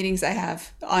 GDC meetings I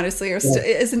have. Honestly, Yeah,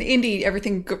 as an indie,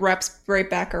 everything wraps right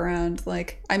back around.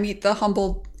 Like I meet the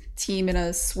humble team in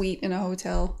a suite in a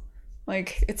hotel.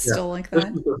 Like it's yeah. still like This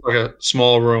that. was just like a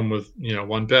small room with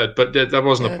one bed, but that Yeah,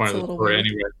 wasn't the point that's a of the little story weird.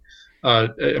 anyway.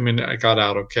 I mean, I got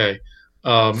out okay,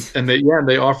 and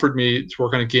they offered me to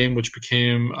work on a game which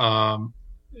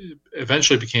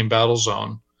eventually became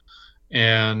Battlezone.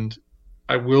 And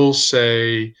I will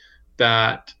say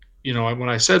that, when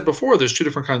I said before there's two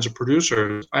different kinds of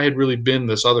producers, I had really been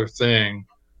this other thing.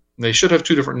 They should have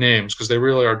two different names because they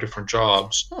really are different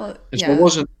jobs. Well, And so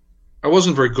yeah. I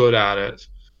wasn't very good at it.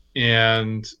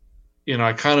 And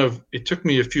it took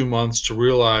me a few months to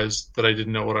realize that I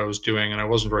didn't know what I was doing and I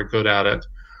wasn't very good at it,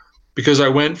 because I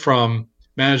went from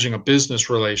managing a business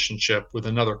relationship with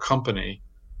another company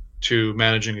to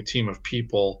managing a team of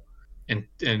people, and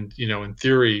in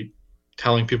theory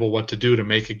telling people what to do to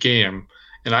make a game.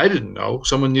 And I didn't know,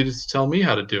 someone needed to tell me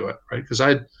how to do it, right? Because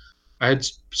I had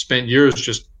spent years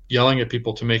just yelling at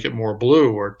people to make it more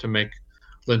blue, or to make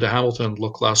Linda Hamilton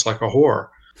look less like a whore,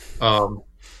 um,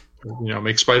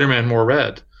 make Spider-Man more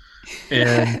red.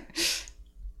 And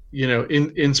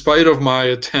in spite of my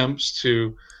attempts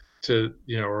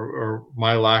or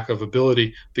my lack of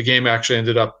ability, the game actually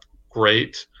ended up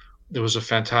great. It was a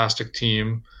fantastic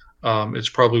team. It's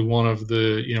probably one of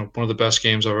the best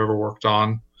games I've ever worked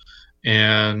on,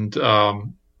 and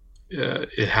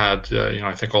it had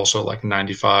I think also like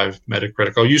 95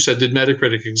 Metacritic. Oh, you said, did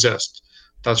Metacritic exist?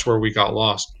 That's where we got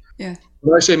lost. Yeah.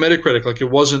 When I say Metacritic, like there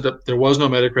was no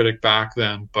Metacritic back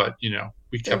then, but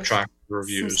we There kept was track of the some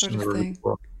reviews, sort and of the reviews thing.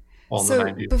 were all in the So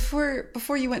 90s.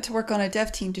 before you went to work on a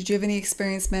dev team, did you have any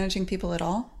experience managing people at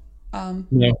all? Um,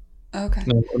 No, okay.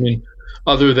 no, I mean,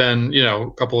 other than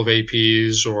a couple of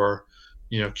APs or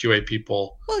QA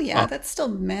people. Well, yeah, Uh, that's still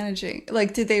managing.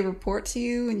 Like, did they report to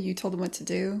you and you told them what to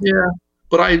do? yeah,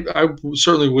 but I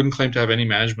certainly wouldn't claim to have any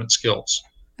management skills.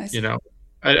 I You see. know,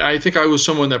 I think I was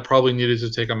someone that probably needed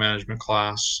to take a management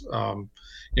class,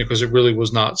 because it really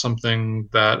was not something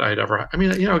that I'd ever. I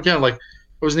mean, again, like I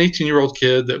was an 18-year-old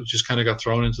kid that just kind of got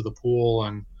thrown into the pool,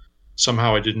 and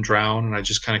somehow I didn't drown, and I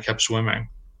just kind of kept swimming.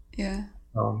 Yeah.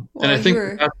 And Well, I you think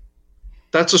were.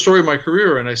 that's the story of my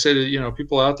career. And I say to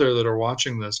people out there that are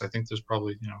watching this, I think there's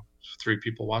probably 3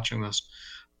 people watching this,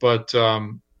 but uh,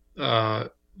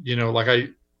 like I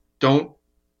don't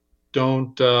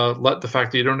let the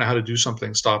fact that you don't know how to do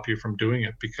something stop you from doing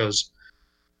it, because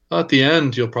at the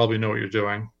end you'll probably know what you're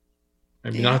doing.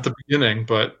 Maybe not Yeah. at the beginning,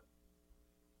 but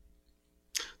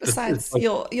it's Besides, like,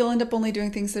 you'll end up only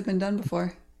doing things that have been done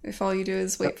before if all you do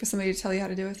is wait for somebody to tell you how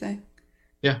to do a thing.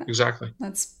 yeah, exactly.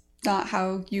 That's not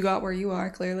how you got where you are,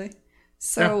 clearly. Yeah,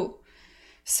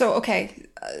 So, okay.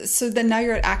 So then now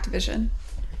you're at Activision.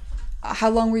 How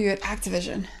long were you at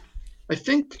Activision? I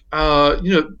think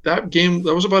that game,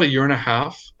 that was about a year and a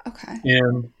half. Okay.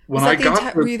 And Was when I that the got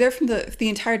entire? there, Were you there from the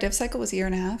entire dev cycle? Was a year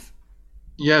and a half?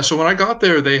 yeah, so when I got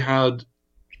there, they had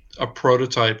a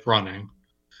prototype running,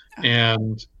 Okay.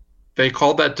 and they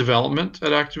called that development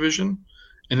at Activision.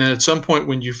 And then at some point,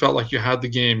 when you felt like you had the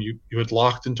game, you had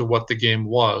locked into what the game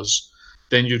was,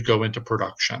 then you'd go into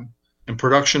production. And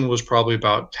production was probably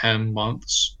about 10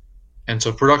 months. And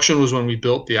so production was when we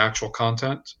built the actual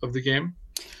content of the game.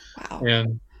 Wow.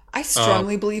 And I uh,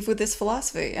 strongly believe with this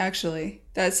philosophy. Actually,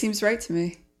 that seems right to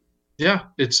me. yeah,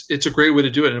 it's a great way to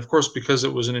do it. And of course, because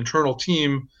it was an internal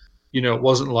team, it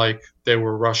wasn't like they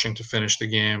were rushing to finish the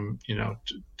game,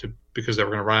 because they were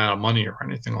going to run out of money or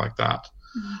anything like that.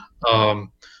 Mhm.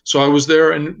 Um, so I was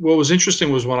there, and what was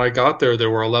interesting was when I got there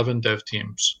were 11 dev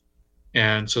teams,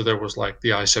 and so there was like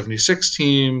the I-76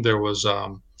 team, there was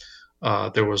an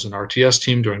RTS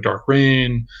team doing Dark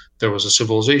Reign, there was a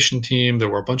Civilization team, there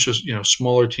were a bunch of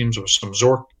smaller teams, there was some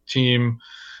Zork team,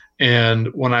 and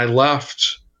when I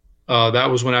left, that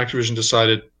was when Activision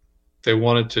decided they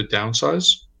wanted to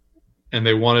downsize, and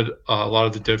they wanted a lot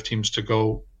of the dev teams to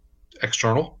go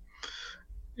external,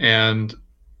 and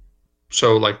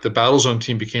so like the Battlezone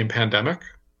team became Pandemic,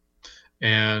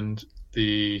 and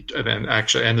the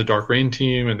Dark Reign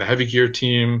team and the Heavy Gear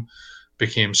team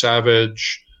became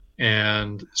Savage,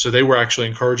 and so they were actually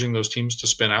encouraging those teams to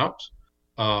spin out,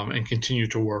 and continue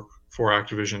to work for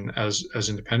Activision as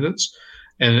independents.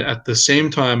 And at the same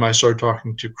time, I started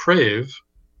talking to Crave,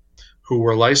 who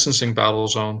were licensing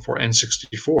Battlezone for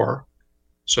N64.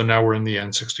 So now we're in the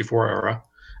N64 era,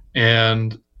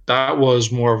 and that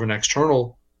was more of an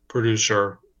external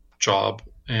producer job.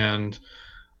 And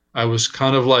I was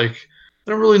kind of like,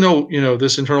 I don't really know,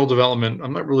 this internal development.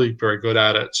 I'm not really very good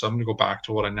at it, so I'm going to go back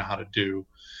to what I know how to do.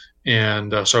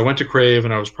 And so I went to Crave,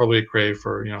 and I was probably at Crave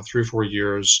for 3 or 4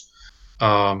 years,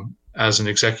 as an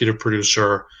executive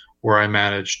producer, where I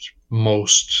managed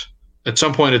most. At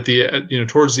some point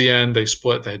towards the end, they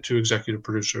split. They had 2 executive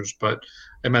producers, but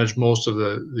I managed most of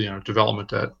the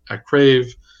development at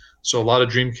Crave. So a lot of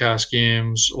Dreamcast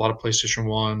games, a lot of PlayStation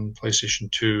 1,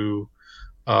 PlayStation 2.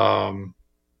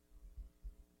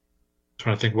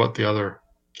 Trying to think what the other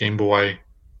Game Boy.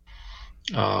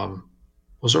 Um,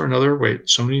 was there another? Wait,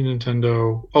 Sony,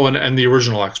 Nintendo. Oh, and the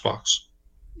original Xbox.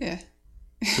 Yeah.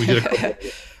 We did a couple.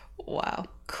 Wow.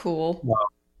 Cool. Wow.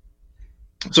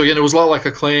 So again, it was a lot like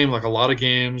Acclaim, like a lot of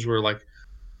games were like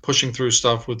pushing through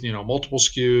stuff with multiple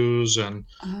SKUs, and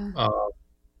Uh,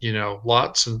 uh,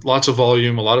 lots and lots of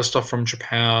volume, a lot of stuff from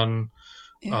Japan,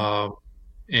 yeah. uh,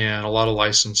 and a lot of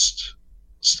licensed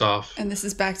stuff. And this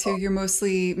is back to you're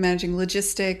mostly managing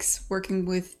logistics, working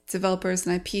with developers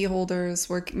and IP holders,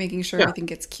 making sure Yeah. everything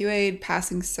gets QA'd,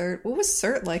 passing cert. What was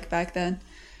cert like back then?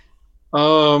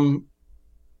 Um,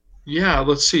 yeah,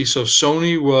 let's see. So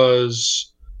Sony was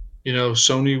the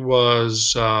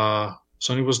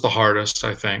hardest,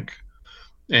 I think.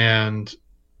 And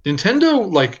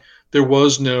Nintendo, like, there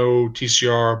was no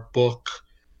TCR book.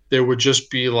 There would just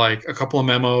be like a couple of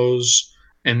memos,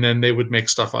 and then they would make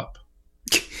stuff up.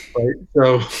 Right?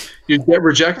 So you'd get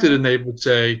rejected, and they would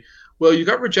say, "Well, you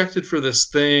got rejected for this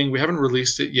thing. We haven't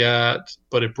released it yet,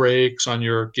 but it breaks on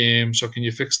your game. So can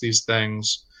you fix these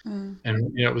things?" Mm.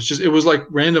 And it was like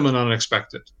random and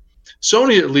unexpected.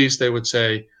 Sony, at least, they would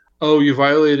say, "Oh, you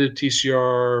violated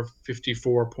TCR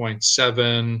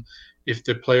 54.7. If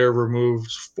the player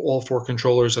removed all 4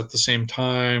 controllers at the same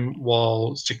time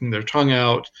while sticking their tongue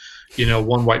out,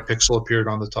 one white pixel appeared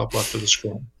on the top left of the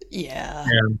screen." Yeah.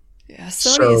 And Yeah.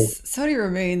 so, Sony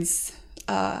remains.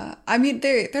 I mean,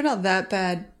 they're not that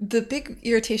bad. The big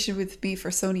irritation with me for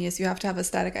Sony is you have to have a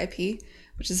static IP,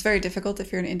 which is very difficult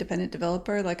if you're an independent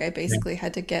developer. Like I yeah, basically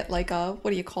had to get like a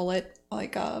what do you call it?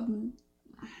 Like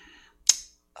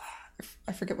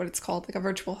I forget what it's called, like a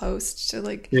virtual host to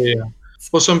like. Yeah, yeah.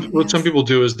 It's Well, a pain in the what some ass. people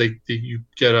do is you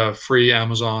get a free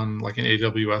Amazon, like an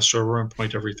AWS server, and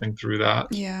point everything through that.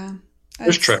 Yeah,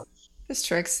 There's tricks. it's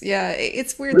tricks. Yeah,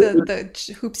 it's weird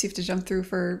the hoops you have to jump through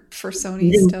for Sony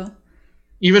Even still.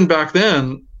 even back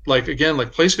then, like again,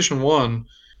 like PlayStation One,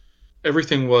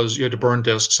 everything was you had to burn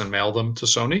discs and mail them to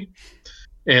Sony.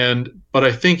 But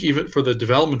I think even for the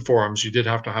development forums, you did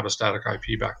have to have a static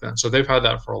IP back then. So they've had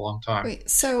that for a long time. Wait,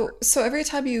 so every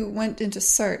time you went into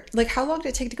CERT, like how long did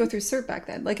it take to go through CERT back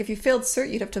then? Like if you failed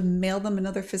CERT, you'd have to mail them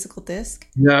another physical disc.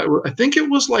 Yeah, I think it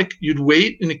was like you'd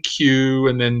wait in a queue,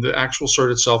 and then the actual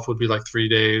cert itself would be like 3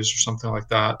 days or something like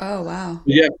that. Oh wow.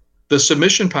 Yeah, the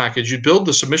submission package, you'd build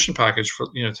the submission package for,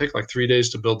 take like 3 days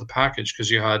to build the package because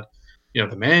you had,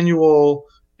 the manual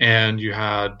and you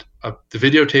had the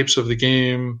videotapes of the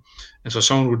game. And so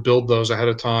someone would build those ahead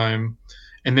of time.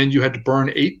 And then you had to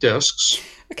burn 8 discs.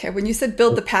 Okay, when you said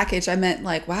build the package, I meant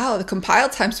like, wow, the compile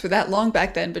times were that long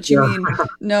back then. But you Yeah. mean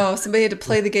no, somebody had to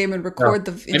play the game and Yeah. record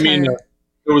the I mean, entire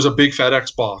there was a big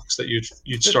FedEx box that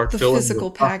you'd start the filling with physical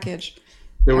stuff. package.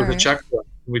 There All was a right. checklist.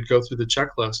 We'd go through the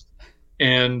checklist,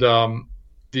 and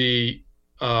the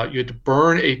you had to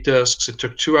burn 8 discs. It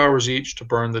took 2 hours each to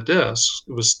burn the discs.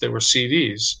 They were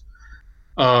CDs.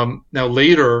 Now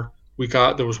later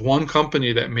there was one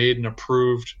company that made an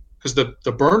approved, because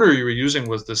the burner you were using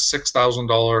was this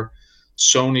 $6,000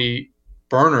 Sony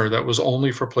burner that was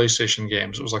only for PlayStation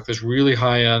games. It was like this really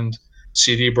high end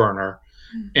CD burner,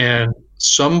 and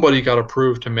somebody got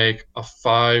approved to make a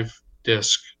 5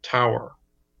 disc tower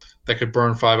that could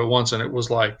burn five at once, and it was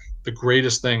like the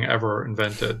greatest thing ever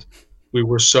invented. We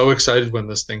were so excited when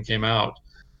this thing came out,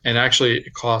 and actually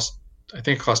I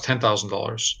think it cost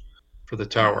 $10,000 for the Yeah.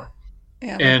 tower.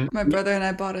 Yeah, And my brother and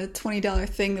I bought a $20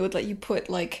 thing that would let you put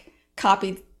like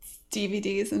copied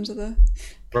DVDs into the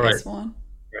right, PS1.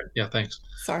 right, yeah, thanks.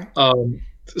 Sorry.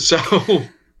 So,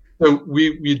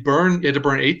 you had to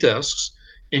burn 8 discs,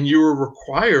 and you were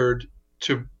required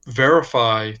to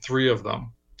verify 3 of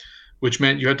them, which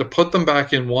meant you had to put them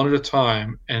back in one at a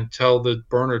time and tell the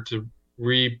burner to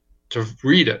read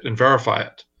it and verify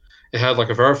it. It had like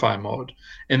a verify mode,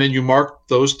 and then you marked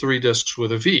those 3 discs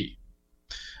with a V.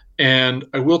 And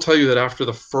I will tell you that after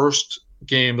the first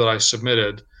game that I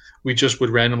submitted, we just would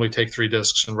randomly take 3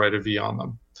 discs and write a V on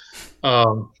them.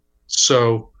 Um,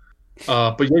 so,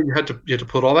 but yeah, you had to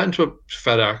put all that into a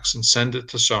FedEx and send it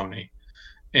to Sony,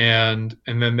 and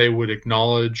then they would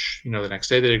acknowledge. The next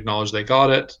day they'd acknowledge they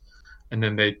got it, and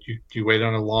then you wait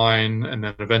on a line, and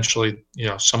then eventually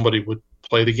somebody would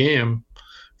play the game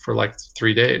for like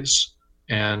 3 days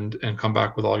and come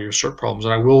back with all your cert problems.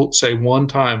 And I will say one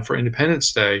time for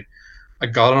Independence Day, I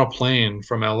got on a plane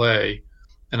from LA,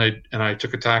 and I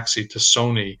took a taxi to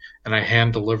Sony, and I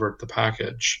hand delivered the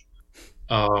package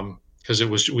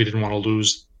because we didn't want to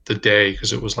lose the day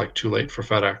because it was like too late for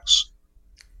FedEx.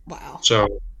 Wow. So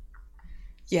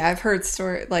Yeah, I've heard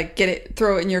story like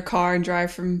throw it in your car and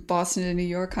drive from Boston to New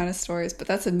York kind of stories, but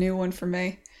that's a new one for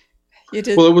me. You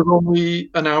did well, it was only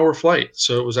an hour flight,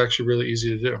 so it was actually really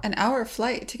easy to do. an hour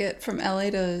flight to get from LA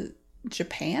to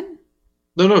Japan?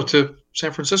 No, to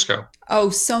San Francisco. Oh,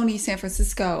 Sony San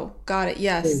Francisco. Got it.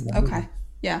 Yes. Okay.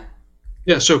 Yeah.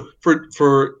 Yeah, so for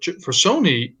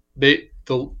Sony,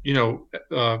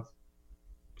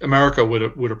 America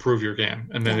would approve your game,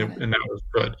 and then Got it. and that was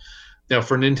good. Now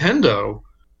for Nintendo,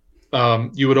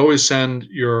 you would always send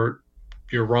your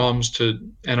ROMs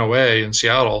to NOA in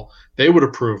Seattle. They would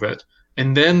approve it,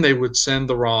 and then they would send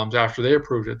the ROMs after they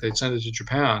approved it. They'd send it to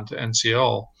Japan to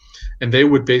NCL, and they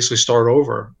would basically start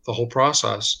over the whole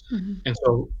process. Mhm. And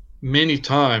so many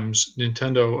times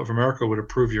Nintendo of America would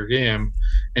approve your game,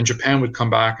 and Japan would come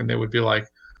back and they would be like,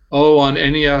 "Oh, on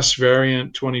NES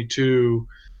variant 22,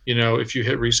 if you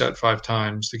hit reset 5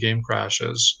 times, the game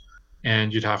crashes,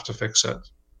 and you'd have to fix it."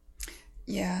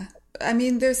 Yeah. I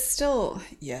mean, there's still,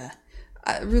 yeah.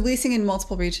 Releasing in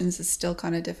multiple regions is still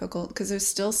kind of difficult because there's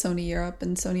still Sony Europe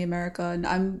and Sony America, and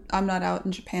I'm not out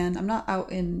in Japan. I'm not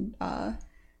out in.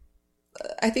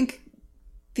 I think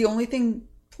the only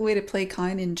way to play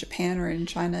Kind in Japan or in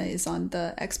China is on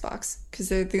the Xbox because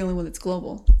they're the only one that's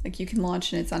global. Like you can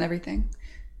launch and it's on everything.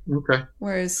 Okay.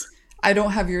 Whereas I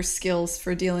don't have your skills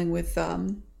for dealing with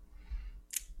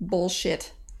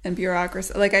bullshit and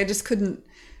bureaucracy. Like I just couldn't.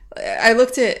 I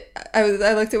looked at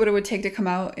what it would take to come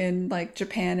out in like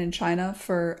Japan and China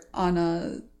for on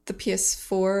the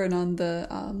PS4 and on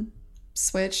the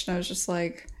Switch, and I was just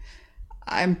like,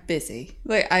 I'm busy.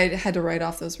 Like I had to write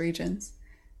off those regions,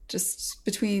 just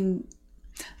between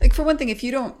like for one thing, if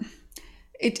you don't.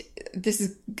 it this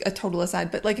is a total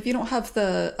aside, but like if you don't have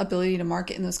the ability to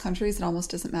market in those countries, it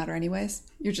almost doesn't matter anyways.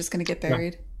 You're just going to get Yeah.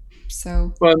 buried.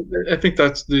 So, Well, I think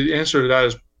that's the answer to that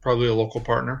is probably a local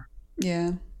partner.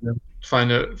 yeah. You know,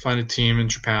 find a team in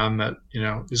Japan that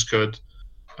is good,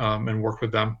 and work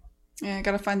with them. Yeah, I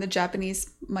got to find the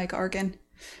Japanese Mike Arkin.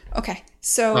 Okay.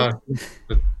 So, Uh,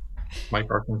 Mike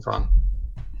Arkin's on.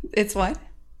 it's what?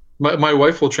 My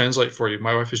wife will translate for you.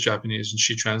 My wife is Japanese and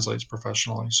she translates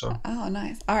professionally. So Oh,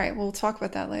 nice. All right, we'll talk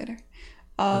about that later.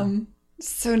 yeah.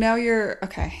 So now you're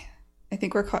okay. I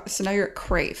think so now you're at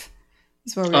Crave.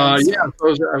 Is where we are in the Yeah.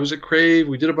 story. So I was at Crave.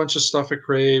 We did a bunch of stuff at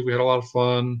Crave. We had a lot of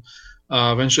fun.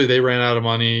 Eventually, they ran out of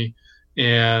money,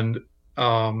 and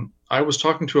I was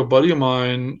talking to a buddy of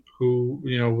mine who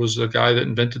was the guy that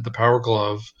invented the Power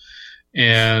Glove,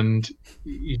 and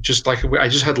just like I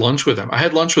just had lunch with him. I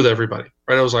had lunch with everybody,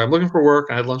 right? I was like, I'm looking for work.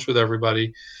 I had lunch with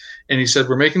everybody, and he said,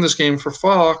 "We're making this game for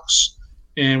Fox,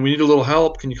 and we need a little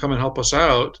help. Can you come and help us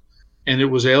out?" And it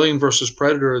was Alien versus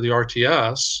Predator, the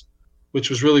RTS, which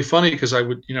was really funny because I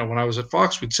would, when I was at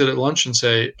Fox, we'd sit at lunch and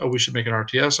say, "Oh, we should make an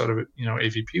RTS out of it,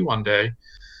 AVP one day."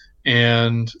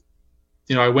 And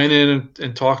I went in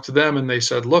and talked to them, and they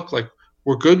said, "Look, like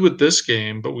we're good with this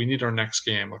game, but we need our next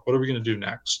game. Like, what are we going to do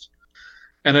next?"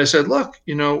 And I said, "Look,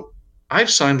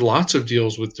 I've signed lots of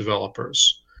deals with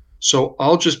developers, so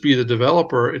I'll just be the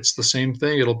developer. It's the same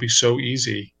thing. It'll be so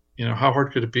easy. How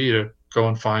hard could it be to go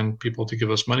and find people to give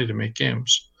us money to make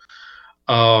games?"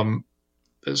 Um,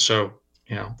 so,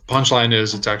 the punchline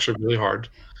is it's actually really hard.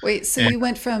 Wait, so And you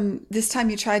went from this time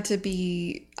you tried to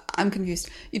be, I'm confused.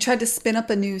 You tried to spin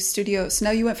up a new studio. So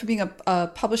now you went from being a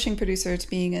publishing producer to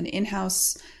being an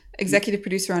in-house executive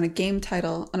producer on a game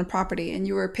title on a property, and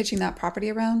you were pitching that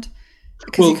property around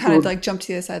because you kind of well, like jumped to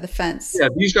the other side of the fence. yeah,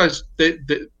 these guys,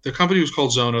 the company was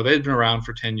called Zono. They had been around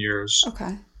for 10 years.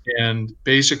 Okay. And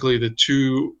basically, the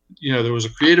two, there was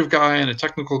a creative guy and a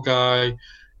technical guy,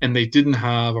 and they didn't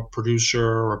have a producer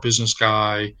or a business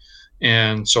guy.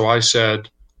 And so I said,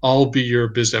 I'll be your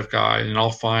biz dev guy and I'll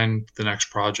find the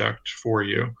next project for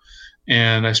you.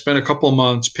 And I spent a couple of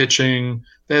months pitching.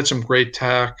 They had some great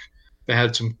tech. They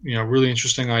had some, really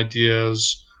interesting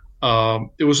ideas.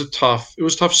 It was a tough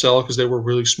sell because they were a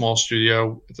really small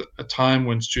studio at a time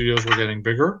when studios were getting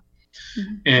bigger.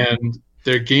 Mhm. And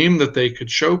their game that they could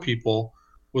show people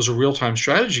was a real-time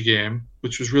strategy game,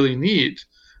 which was really neat.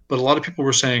 But a lot of people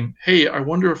were saying, "Hey, I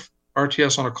wonder if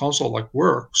RTS on a console like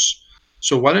works.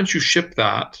 So why don't you ship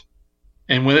that?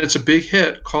 And when it's a big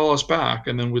hit, call us back,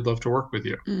 and then we'd love to work with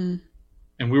you." Mm.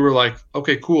 And we were like,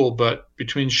 "Okay, cool, but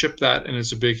between ship that and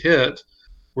it's a big hit,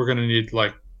 we're going to need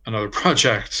like another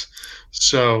project."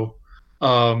 So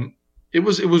it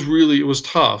was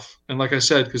tough. And like I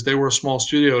said, because they were a small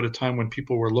studio at a time when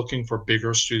people were looking for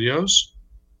bigger studios,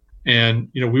 and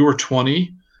we were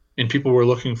 20, and people were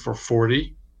looking for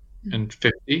 40 and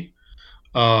 50.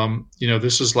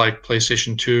 This is like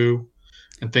PlayStation 2,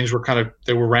 and things were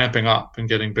they were ramping up and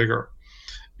getting bigger.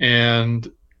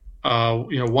 And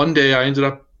one day I ended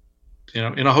up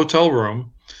in a hotel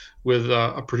room with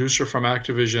a producer from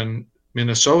Activision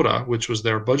Minnesota, which was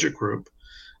their budget group,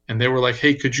 and they were like,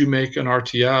 "Hey, could you make an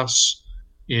RTS,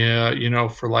 yeah,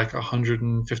 for like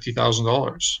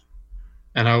 $150,000?"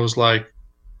 And I was like,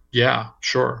 "Yeah,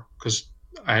 sure," because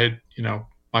I had,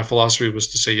 my philosophy was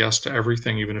to say yes to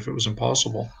everything, even if it was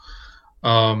impossible.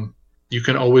 You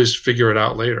can always figure it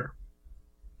out later.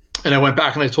 And I went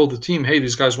back and I told the team, "Hey,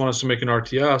 these guys want us to make an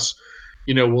RTS.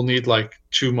 We'll need like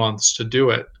 2 months to do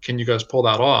it. Can you guys pull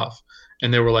that off?"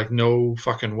 And they were like, "No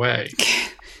fucking way.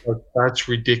 Like, that's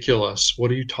ridiculous.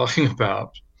 What are you talking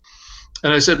about?"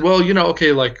 And I said, "Well,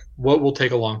 okay, like what will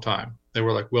take a long time?" They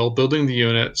were like, "Well, building the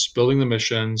units, building the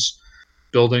missions,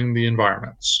 building the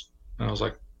environments." And I was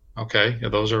like, "Okay, yeah,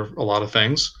 those are a lot of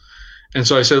things." And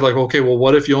so I said, like, "Okay, well,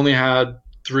 what if you only had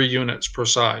 3 units per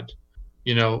side?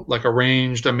 Like a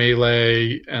ranged, a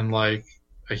melee, and like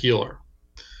a healer."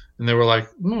 And they were like,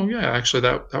 "Oh, yeah, actually,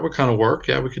 that would kind of work.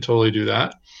 Yeah, we could totally do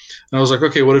that." And I was like,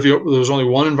 "Okay, what if there was only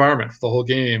one environment for the whole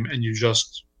game and you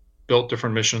just built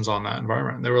different missions on that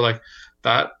environment?" And they were like,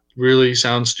 "That really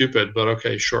sounds stupid, but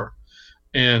okay, sure."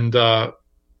 And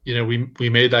we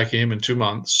made that game in 2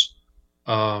 months.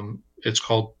 It's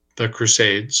called The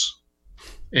Crusades,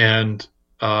 and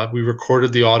we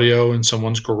recorded the audio in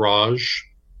someone's garage.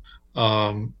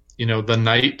 The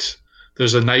knight,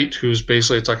 there's a knight who's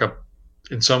basically, it's like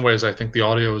in some ways, I think the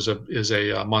audio is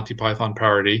a Monty Python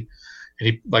parody. And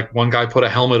he, like, one guy put a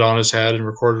helmet on his head and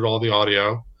recorded all the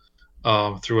audio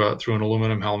through an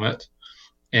aluminum helmet,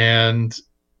 and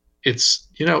it's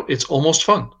almost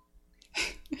fun.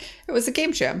 It was a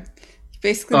game jam. You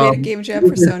basically made a game jam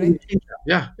for Sony.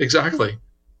 Yeah, exactly.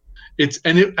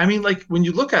 I mean, like when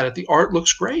you look at it, the art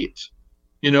looks great,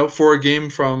 for a game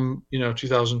from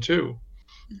 2002.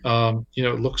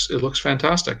 It looks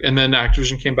fantastic. And then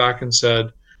Activision came back and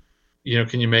said,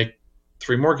 can you make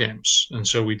three more games? And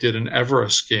so we did an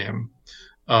Everest game,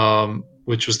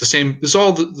 which was the same. This is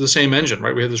all the same engine,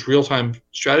 right? We had this real-time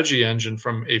strategy engine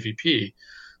from AVP.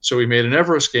 So we made an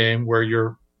Everest game where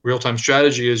your real-time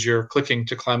strategy is you're clicking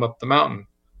to climb up the mountain.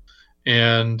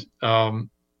 And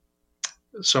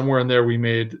somewhere in there, we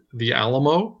made The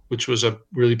Alamo, which was a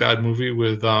really bad movie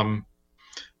with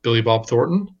Billy Bob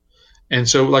Thornton. And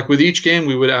so, like with each game,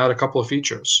 we would add a couple of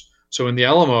features. So in The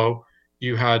Alamo,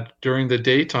 you had during the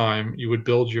daytime, you would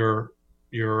build your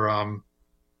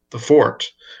the fort,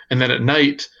 and then at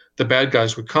night, the bad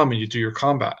guys would come and you do your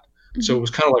combat. Mm-hmm. So it was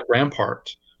kind of like Rampart,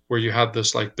 where you had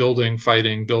this like building,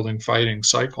 fighting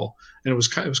cycle, and it was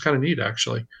kind of neat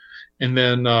actually. And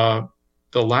then the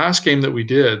last game that we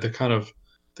did,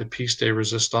 the piece de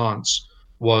resistance,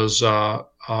 was the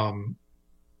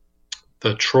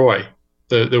Troy.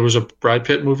 There was a Brad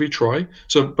Pitt movie, Troy.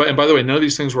 So, and by the way, none of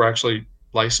these things were actually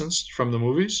licensed from the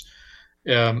movies.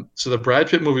 So the Brad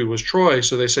Pitt movie was Troy.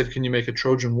 So they said, "Can you make a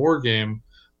Trojan War game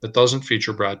that doesn't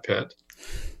feature Brad Pitt?"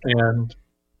 And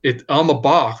it on the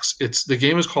box, the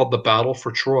game is called The Battle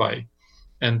for Troy,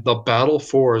 and the Battle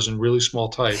for is in really small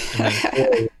type, and then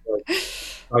Troy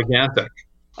is like gigantic.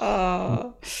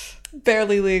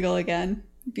 Barely legal again.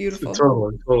 Beautiful.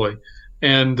 Totally.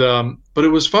 And but it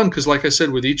was fun because, like I said,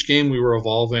 with each game we were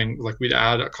evolving. Like we'd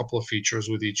add a couple of features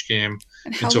with each game.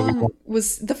 And how long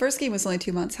was the first game? Was only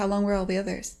 2 months. How long were all the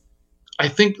others? I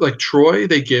think like Troy,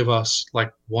 they gave us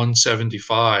like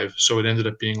 175, so it ended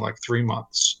up being like 3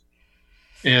 months.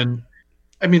 And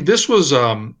I mean, this was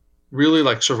really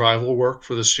like survival work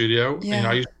for the studio. Yeah. And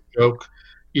I used to joke,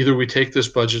 either we take this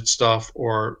budget stuff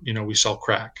or we sell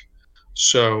crack.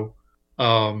 So.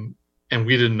 And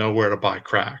we didn't know where to buy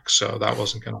crack, so that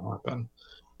wasn't going to happen.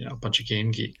 A bunch of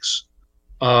game geeks.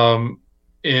 But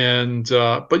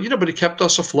it kept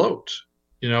us afloat,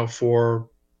 for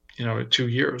 2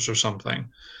 years or something.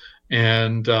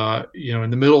 And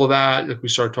in the middle of that, like we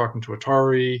started talking to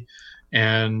Atari,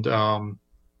 and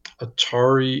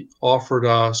Atari offered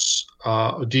us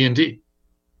a D&D,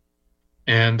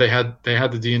 and they had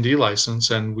the D&D license,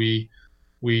 and we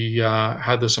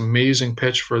had this amazing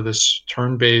pitch for this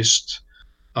turn-based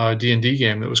D&D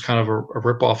game that was kind of a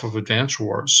rip-off of Advance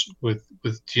Wars with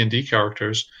D&D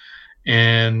characters,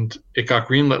 and it got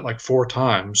greenlit like 4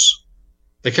 times.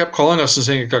 They kept calling us and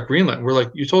saying it got greenlit. We're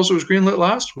like, "You told us it was greenlit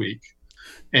last week,"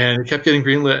 and it kept getting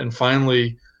greenlit. And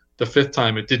finally, the 5th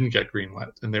time, it didn't get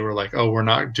greenlit, and they were like, "Oh, we're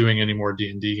not doing any more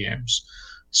D&D games."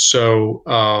 So,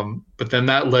 but then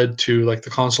that led to like the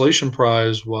consolation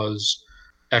prize was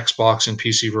Xbox and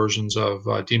PC versions of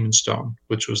Demon's Stone,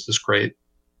 which was this great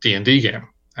D&D game,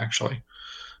 actually,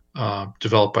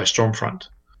 developed by Stormfront.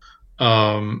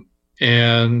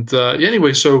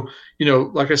 Anyway, so,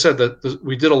 like I said,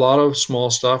 we did a lot of small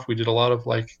stuff. We did a lot of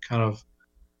like kind of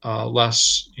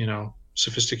less,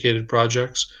 sophisticated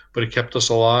projects, but it kept us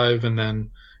alive. And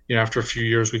then, after a few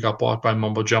years, we got bought by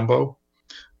Mumbo Jumbo,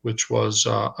 which was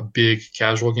a big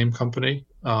casual game company.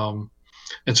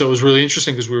 And so it was really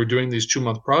interesting because we were doing these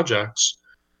 2-month projects,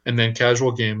 and then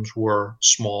casual games were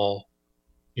small,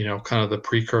 kind of the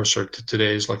precursor to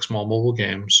today's like small mobile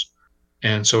games.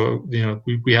 And so,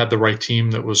 we had the right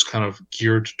team that was kind of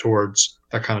geared towards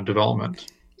that kind of development.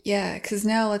 Yeah, because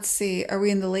now let's see, are we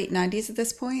in the late 90s at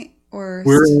this point? Or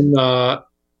we're in, the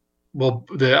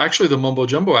Mumbo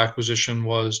Jumbo acquisition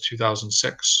was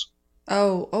 2006.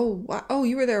 Oh, wow. Oh,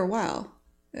 you were there a while.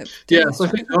 Yeah, so I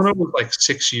think it was like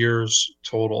 6 years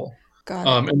total. Got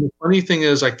it. And the funny thing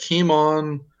is, I came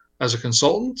on as a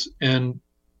consultant, and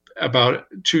about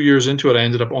 2 years into it, I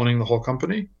ended up owning the whole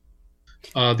company.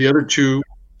 The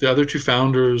other two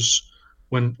founders,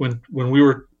 when we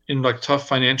were in like tough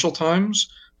financial times,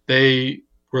 they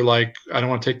were like, "I don't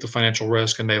want to take the financial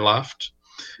risk," and they left.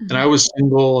 Mm-hmm. And I was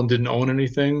single and didn't own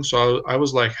anything, so I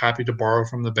was like happy to borrow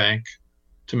from the bank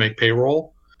to make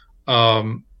payroll.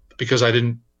 Because I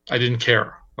didn't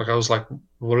care. Like I was like,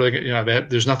 what are they?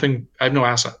 There's nothing. I have no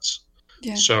assets.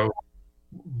 Yeah. So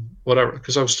whatever,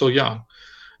 because I was still young,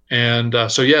 and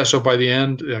so by the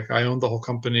end, like I owned the whole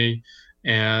company,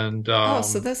 and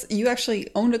so you actually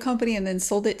owned a company and then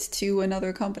sold it to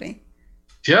another company.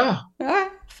 Yeah.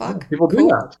 Fuck. Yeah, people do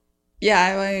that.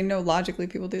 Yeah, I know logically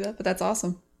people do that, but that's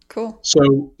awesome. Cool.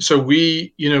 So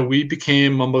we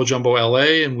became Mumbo Jumbo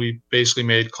LA, and we basically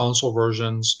made console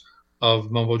versions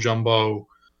of Mumbo Jumbo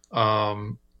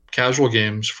casual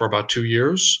games for about 2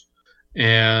 years,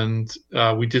 and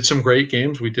we did some great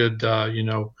games. We did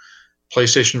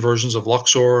PlayStation versions of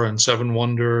Luxor and Seven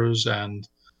Wonders, and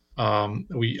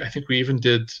I think we even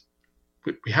did.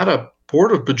 We had a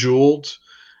board of Bejeweled,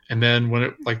 and then when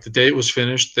it like the day it was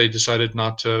finished, they decided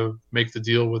not to make the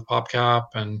deal with PopCap,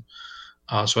 and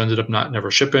so ended up not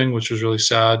never shipping, which was really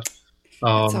sad. It's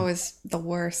Um, always the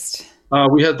worst.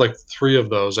 we had like three of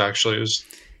those actually. It was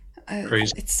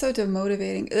crazy. It's so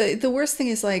demotivating. The worst thing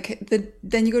is like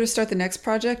then you go to start the next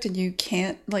project and you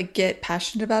can't like get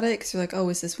passionate about it because you're like, oh,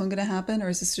 is this one going to happen or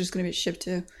is this just going to be shipped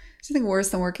to? Something worse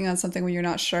than working on something when you're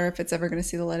not sure if it's ever going to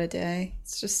see the light of day.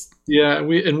 It's just Yeah,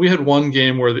 we had one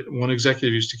game where one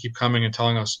executive used to keep coming and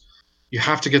telling us, "You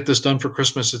have to get this done for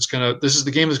Christmas. This is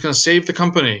the game that's gonna save the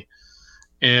company,"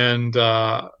 and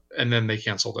then they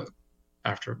canceled it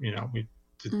after we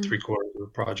did three-quarters of the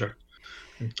project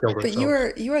and killed but you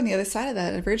ourselves. were you were on the other side of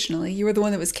that originally. You were the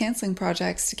one that was canceling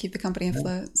projects to keep the company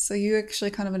afloat. So you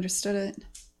actually kind of understood it.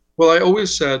 Well, I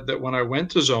always said that when I went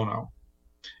to Zono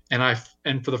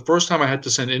and for the first time I had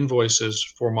to send invoices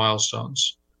for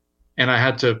milestones, and I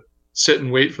had to sit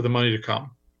and wait for the money to come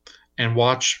and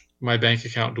watch my bank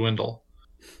account dwindle.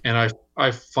 And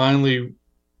I finally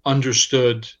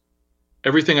understood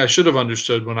everything I should have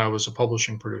understood when I was a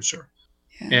publishing producer.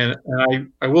 Yeah.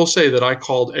 And I will say that I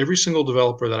called every single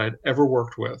developer that I'd ever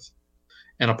worked with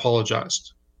and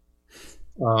apologized.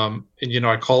 And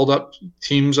I called up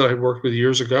teams that I had worked with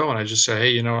years ago, and I just said,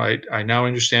 hey, I now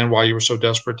understand why you were so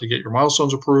desperate to get your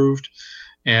milestones approved,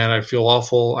 and I feel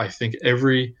awful. I think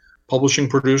every publishing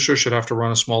producer should have to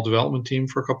run a small development team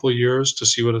for a couple of years to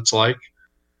see what it's like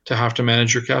to have to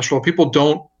manage your cash flow. People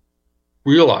don't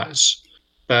realize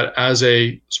that as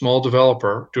a small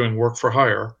developer doing work for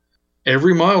hire,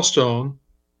 every milestone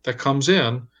that comes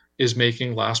in is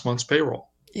making last month's payroll.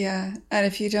 Yeah. And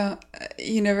if you don't,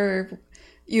 you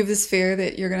have this fear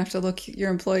that you're going to have to look your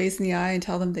employees in the eye and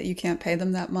tell them that you can't pay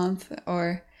them that month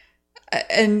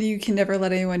and you can never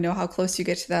let anyone know how close you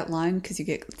get to that line because you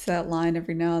get to that line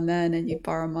every now and then and you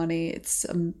borrow money. It's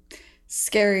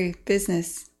scary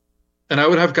business. And I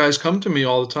would have guys come to me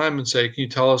all the time and say, can you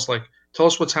tell us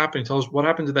what's happening? Tell us what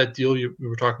happened to that deal you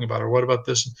were talking about, or what about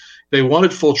this? They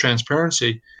wanted full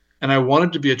transparency, and I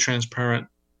wanted to be a transparent,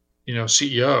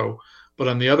 CEO. But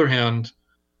on the other hand,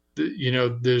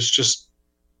 there's just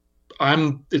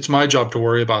it's my job to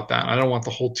worry about that. I don't want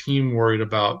the whole team worried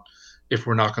about if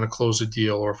we're not going to close a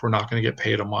deal or if we're not going to get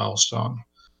paid a milestone.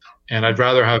 And I'd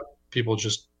rather have people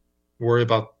just worry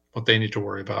about what they need to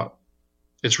worry about.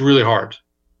 It's really hard.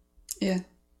 Yeah.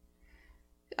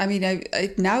 I mean,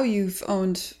 now you've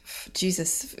owned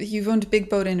Big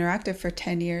Boat Interactive for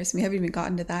 10 years. We haven't even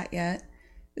gotten to that yet.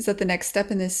 Is that the next step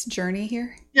in this journey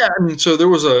here? Yeah. I mean, so there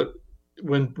was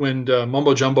when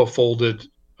Mumbo Jumbo folded,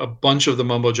 a bunch of the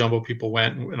Mumbo Jumbo people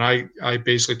went, and I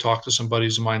basically talked to some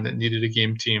buddies of mine that needed a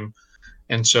game team.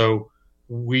 And so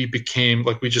we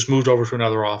just moved over to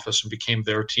another office and became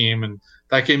their team. And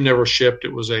that game never shipped.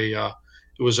 It was a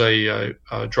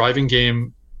driving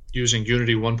game using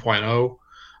Unity 1.0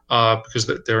 because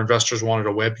their investors wanted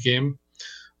a web game.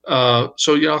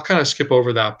 So I'll kind of skip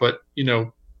over that, but it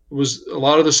was a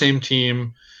lot of the same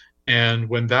team. And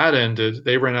when that ended,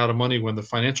 they ran out of money when the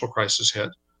financial crisis hit.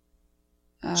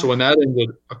 So when that ended,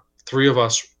 three of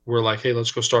us were like, hey,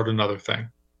 let's go start another thing.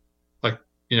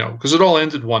 Because it all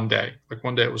ended one day. Like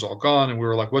one day it was all gone, and we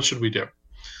were like, what should we do?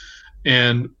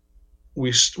 And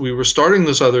we were starting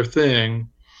this other thing,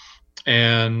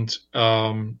 and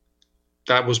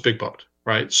that was Big Boat,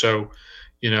 right? So,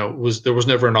 there was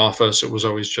never an office. It was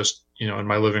always just, in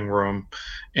my living room.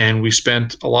 And we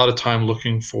spent a lot of time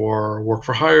looking for work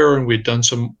for hire, and we'd done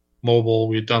some mobile.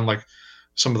 We had done like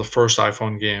some of the first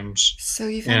iPhone games. So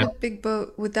you found a Big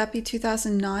Boat. Would that be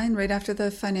 2009, right after the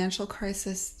financial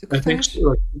crisis? I think so,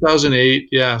 like 2008,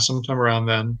 yeah, sometime around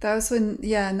then. That was and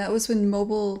that was when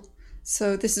mobile.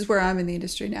 So this is where I'm in the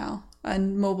industry now,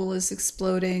 and mobile is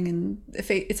exploding, and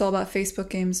it's all about Facebook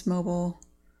games, mobile.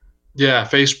 Yeah,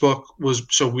 Facebook was,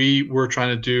 so we were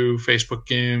trying to do Facebook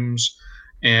games.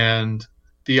 And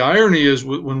the irony is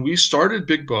when we started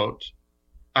Big Boat,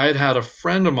 I had a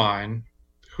friend of mine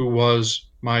who was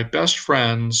my best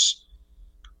friend's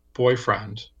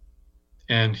boyfriend,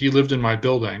 and he lived in my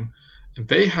building, and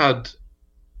they had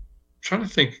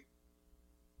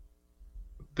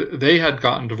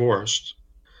gotten divorced.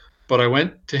 But I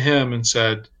went to him and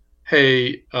said,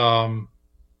 hey, we're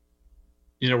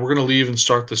going to leave and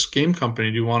start this game company.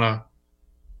 Do you want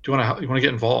to get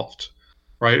involved?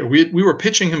 Right? We were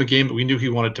pitching him a game that we knew he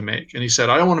wanted to make. And he said,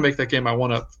 I don't want to make that game. I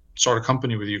want to start a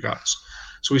company with you guys.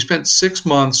 So we spent 6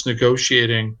 months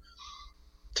negotiating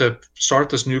to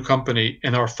start this new company.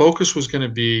 And our focus was going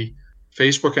to be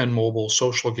Facebook and mobile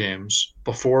social games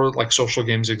before like social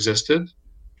games existed.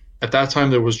 At that time,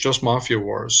 there was just Mafia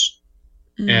Wars,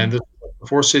 and Mm. this was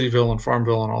before Cityville and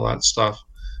Farmville and all that stuff.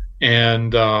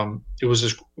 And it was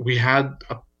just we had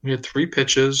three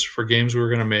pitches for games we were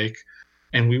going to make,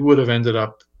 and we would have ended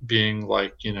up being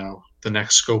like the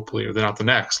next Scopely, or not the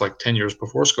next, like 10 years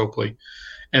before Scopely.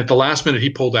 And at the last minute, he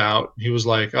pulled out. He was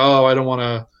like, "Oh, I don't want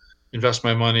to invest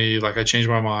my money. Like I changed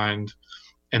my mind."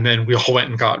 And then we all went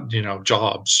and got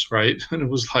jobs, right? And it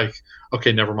was like,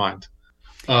 okay, never mind.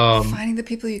 Um, Finding the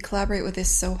people you collaborate with is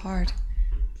so hard.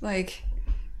 Like,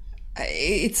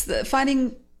 it's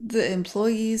finding the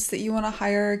employees that you want to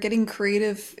hire, getting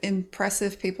creative,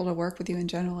 impressive people to work with you in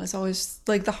general is always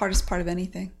like the hardest part of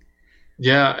anything.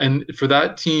 yeah, and for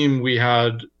that team, we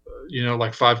had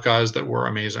like five guys that were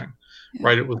amazing, Yeah.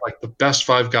 right? It was like the best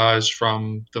five guys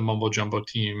from the Mumbo Jumbo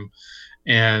team,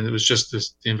 and it was just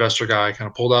the investor guy kind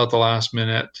of pulled out at the last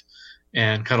minute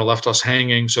and kind of left us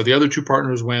hanging. So the other two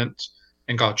partners went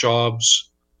and got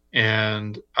jobs,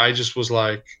 and I just was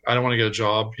like, I don't want to get a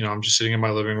job. I'm just sitting in my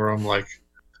living room, like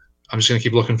I'm just going to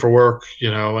keep looking for work.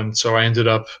 And so I ended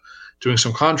up doing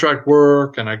some contract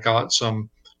work, and I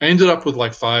ended up with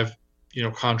like five,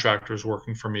 contractors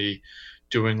working for me,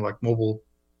 doing like mobile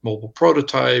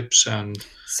prototypes. And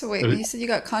So wait, when you said you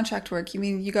got contract work, you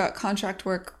mean you got contract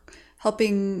work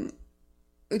helping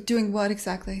doing what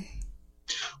exactly?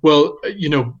 well,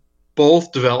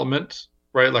 both development,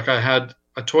 right? Like I had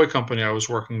a toy company I was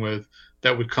working with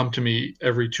that would come to me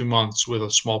every 2 months with a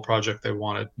small project they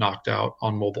wanted knocked out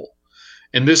on mobile.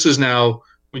 And this is now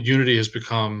when Unity has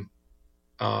become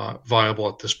viable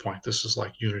at this point. This is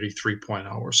like Unity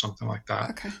 3.0 or something like that.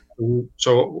 Okay.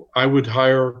 So I would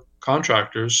hire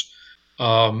contractors,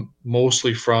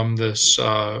 mostly from this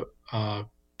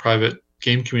private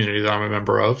game community that I'm a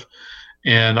member of.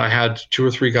 And I had two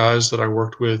or three guys that I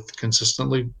worked with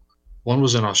consistently. One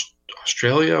was in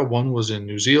Australia, one was in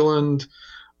New Zealand.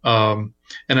 And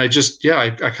I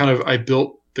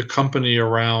built the company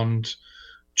around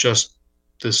just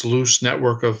this loose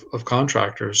network of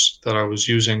contractors that I was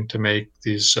using to make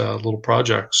these little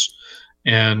projects.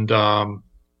 And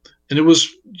it was,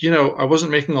 I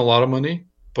wasn't making a lot of money,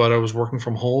 but I was working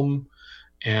from home,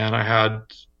 and I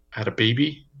had a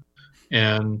baby,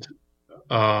 and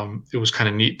it was kind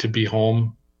of neat to be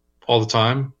home all the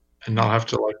time and not have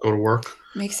to like go to work.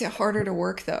 Makes it harder to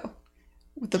work though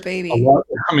with the A baby. lot,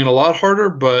 I mean, a lot harder,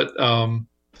 but I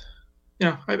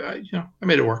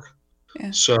made it work.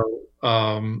 Yeah. So,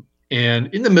 and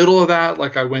in the middle of that,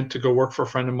 like I went to go work for a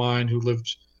friend of mine who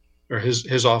lived, or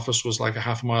his office was like a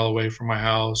half a mile away from my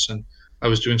house, and I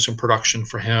was doing some production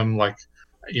for him, like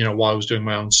while I was doing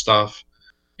my own stuff,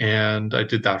 and I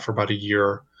did that for about a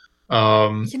year.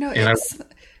 And I It's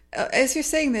as you're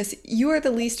saying this, you are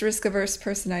the least risk averse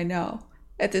person I know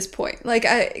at this point. Like,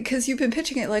 because you've been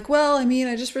pitching it like, well, I mean,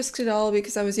 I just risked it all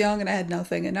because I was young and I had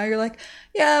nothing. And now you're like,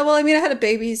 yeah, well, I mean, I had a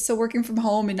baby, so working from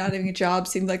home and not having a job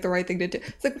seemed like the right thing to do.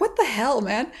 It's like, what the hell,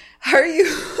 man? How are you?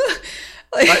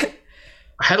 I, like,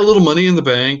 I had a little money in the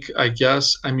bank, I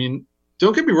guess. I mean,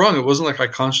 don't get me wrong, it wasn't like I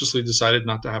consciously decided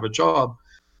not to have a job.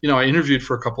 I interviewed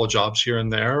for a couple of jobs here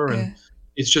and there, and yeah.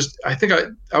 it's just I think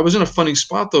I was in a funny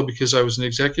spot though, because I was an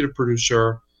executive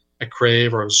producer at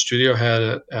Crave, or I was studio head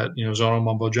at Zono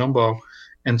Mumbo Jumbo,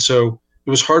 and so it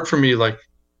was hard for me like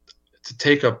to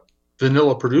take a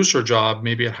vanilla producer job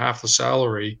maybe at half the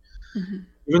salary, Hmm.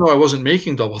 even though I wasn't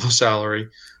making double the salary.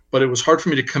 But it was hard for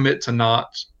me to commit to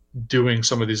not doing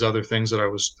some of these other things that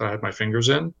I had my fingers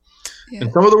in. Yeah.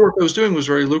 And some of the work I was doing was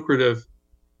very lucrative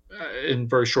in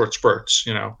very short spurts.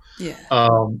 Yeah.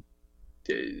 Um,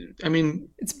 I mean,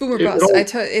 It's boom or it bust.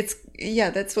 all, It's yeah,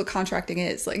 that's what contracting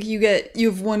is. Like you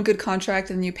have one good contract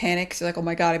and you panic. So you're like, oh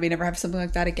my god, I may never have something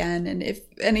like that again. And if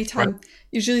right. anytime,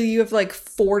 usually you have like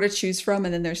four to choose from,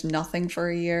 and then there's nothing for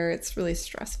a year. It's really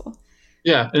stressful.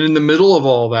 Yeah. And in the middle of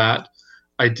all that,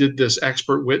 I did this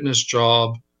expert witness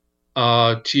job.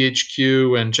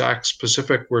 THQ and Jack's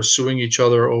Pacific were suing each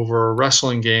other over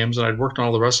wrestling games, and I'd worked on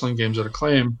all the wrestling games at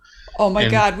Acclaim. Oh my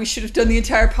And god, we should have done the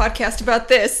entire podcast about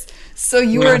this. So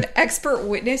you were yeah, an expert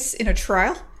witness in a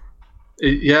trial?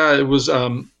 it was.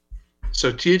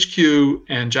 So THQ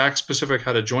and Jack's Pacific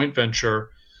had a joint venture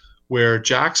where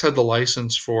Jack's had the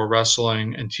license for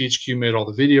wrestling, and THQ made all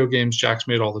the video games. Jack's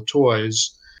made all the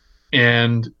toys,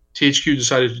 and THQ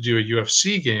decided to do a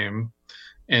UFC game.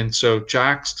 And so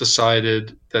Jax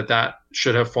decided that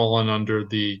should have fallen under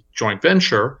the joint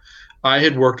venture. I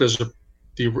had worked as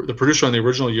the producer on the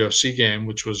original UFC game,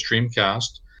 which was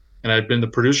Dreamcast, and I'd been the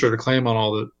producer to Acclaim on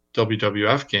all the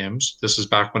WWF games. This is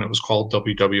back when it was called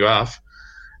WWF.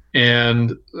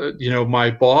 And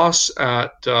my boss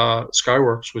at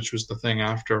Skyworks, which was the thing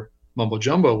after Mumbo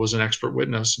Jumbo, was an expert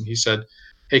witness, and he said,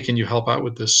 "Hey, can you help out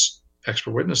with this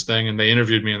expert witness thing?" And they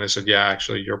interviewed me, and they said, "Yeah,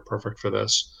 actually, you're perfect for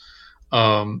this."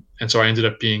 And so I ended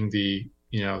up being the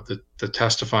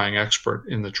testifying expert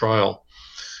in the trial.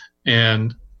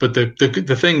 But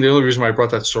the only reason why I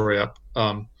brought that story up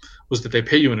was that they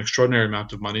pay you an extraordinary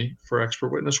amount of money for expert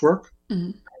witness work,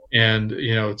 Mm-hmm. and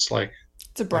it's like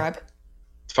It's a bribe.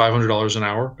 $500 an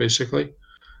hour basically,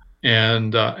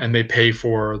 and they pay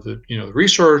for the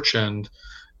research, and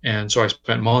so I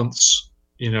spent months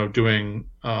doing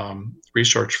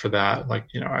research for that. Like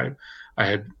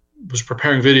I was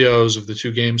preparing videos of the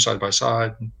two games side by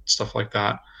side and stuff like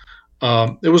that.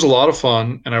 It was a lot of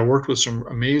fun, and I worked with some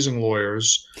amazing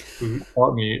lawyers who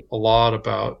taught me a lot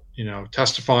about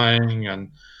testifying,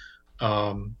 and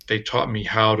they taught me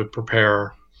how to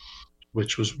prepare,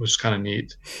 which was kind of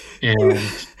neat. You,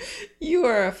 And you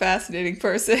are a fascinating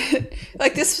person.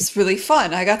 Like, this was really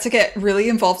fun. I got to get really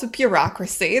involved with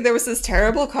bureaucracy. There was this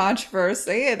terrible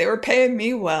controversy, and they were paying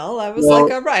me well. I was like,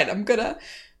 well, all right, I'm gonna.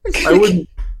 I wouldn't.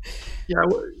 Yeah,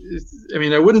 I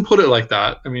mean, I wouldn't put it like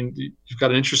that. I mean, you've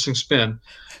got an interesting spin.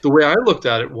 The way I looked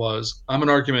at it was, I'm an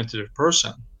argumentative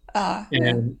person, Yeah.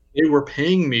 and they were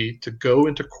paying me to go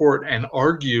into court and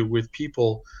argue with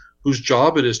people whose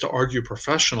job it is to argue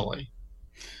professionally.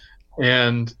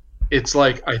 And it's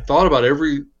like I thought about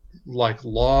every like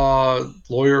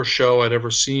lawyer show I'd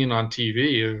ever seen on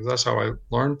TV. That's how I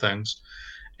learned things.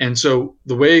 And so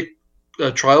the way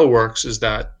a trial works is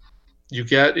that you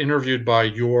get interviewed by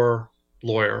your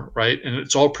lawyer, right? And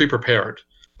it's all pre-prepared.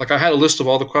 Like I had a list of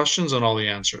all the questions and all the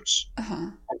answers.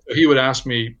 Uh-huh. So he would ask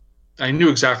me, I knew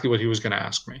exactly what he was going to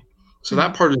ask me. So Mm.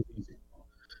 that part is easy.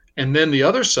 And then the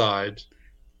other side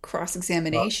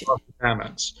Cross-examination.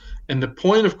 cross-examines. And the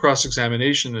point of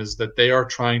cross-examination is that they are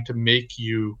trying to make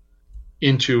you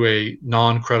into a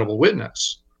non-credible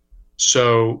witness.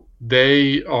 So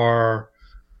they are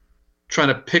trying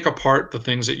to pick apart the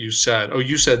things that you said. Oh,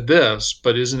 you said this,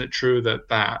 but isn't it true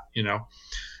that?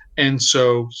 And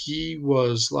so he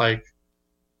was like,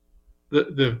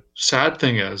 the sad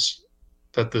thing is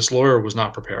that this lawyer was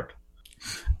not prepared.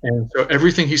 And so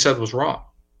everything he said was wrong.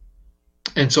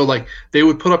 And so like they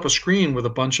would put up a screen with a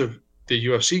bunch of the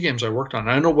UFC games I worked on. And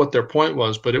I don't know what their point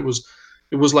was, but it was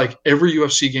like every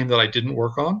UFC game that I didn't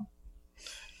work on.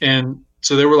 And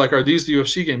so they were like, "Are these the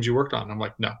UFC games you worked on?" And I'm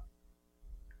like, "No."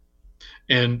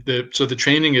 And so the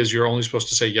training is you're only supposed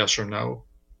to say yes or no,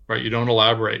 right? You don't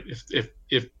elaborate.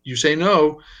 If you say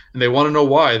no and they want to know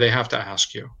why, they have to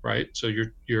ask you, right? So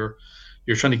you're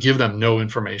trying to give them no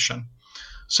information.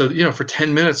 So for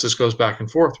 10 minutes this goes back and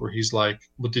forth where he's like,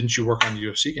 "Well, didn't you work on the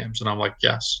UFC games?" And I'm like,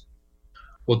 "Yes."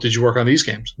 "Well, did you work on these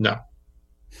games?" "No."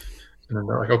 And then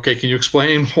they're like, "Okay, can you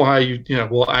explain why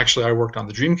well, actually I worked on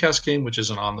the Dreamcast game, which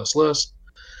isn't on this list."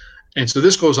 And so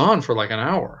this goes on for like an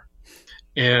hour.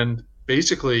 And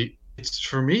basically,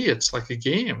 for me, it's like a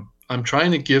game. I'm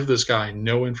trying to give this guy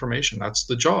no information. That's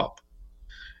the job.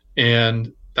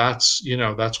 And that's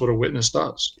what a witness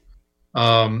does.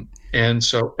 And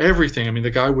so everything, I mean, the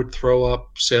guy would throw up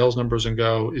sales numbers and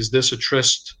go, "Is this a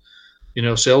Trist,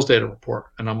 sales data report?"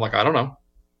 And I'm like, "I don't know.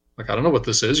 Like, I don't know what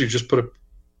this is. You just put a,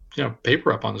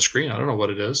 paper up on the screen. I don't know what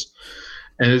it is."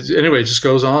 And anyway, it just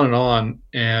goes on and on.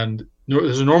 And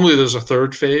normally there's a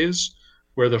third phase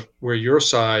where your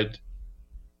side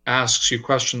asks you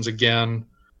questions again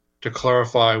to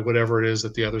clarify whatever it is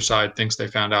that the other side thinks they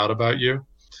found out about you.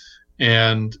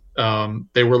 And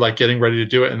they were like getting ready to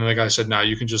do it, and then the guy said, "No,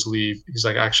 you can just leave." He's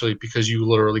like, "Actually, because you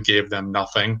literally gave them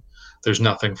nothing, there's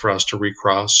nothing for us to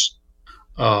recross."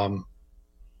 So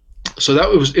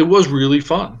it was really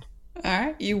fun. All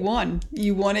right, you won.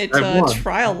 You won it I won.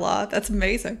 trial law. That's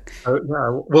amazing. Yeah,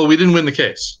 well, we didn't win the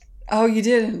case. Oh, you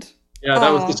didn't. Yeah,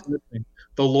 that was the thing.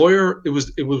 The lawyer, it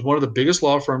was one of the biggest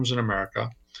law firms in America,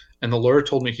 and the lawyer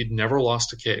told me he'd never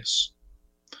lost a case.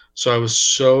 So I was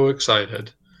so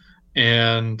excited.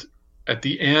 And at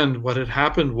the end, what had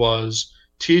happened was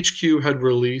THQ had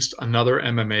released another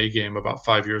MMA game about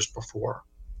 5 years before.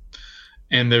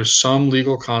 And there's some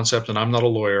legal concept, and I'm not a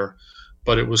lawyer,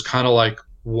 but it was kind of like,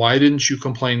 why didn't you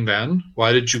complain then?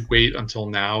 Why did you wait until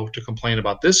now to complain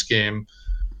about this game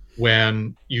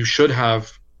when you should have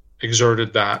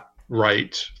exerted that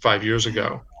right 5 years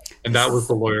ago? And that was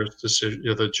the lawyer's decision,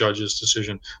 the judge's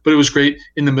decision. But it was great.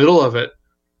 In the middle of it,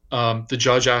 the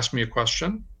judge asked me a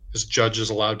question. This judge is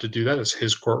allowed to do that. It's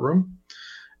his courtroom.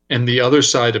 And the other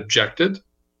side objected.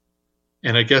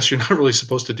 And I guess you're not really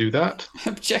supposed to do that.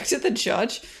 Objected the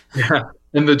judge? Yeah.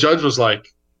 And the judge was like,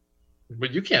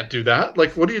 but you can't do that.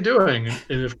 Like, what are you doing?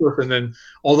 And of course, and then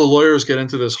all the lawyers get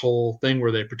into this whole thing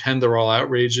where they pretend they're all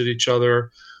outraged at each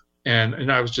other.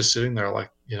 And I was just sitting there,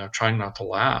 like, trying not to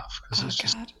laugh because Oh it's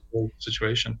just God. a whole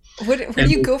situation. Where do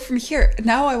And you go from here?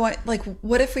 Now I want, like,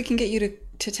 what if we can get you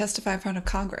to testify in front of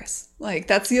Congress? Like,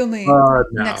 that's the only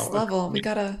next no, level. We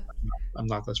gotta. I'm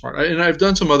not that smart. And I've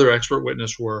done some other expert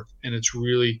witness work, and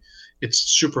it's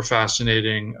super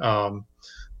fascinating.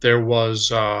 There was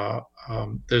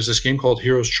there's this game called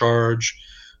Heroes Charge.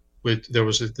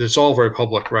 It's all very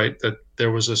public, right? That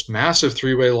there was this massive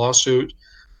three-way lawsuit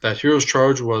that Heroes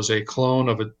Charge was a clone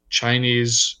of a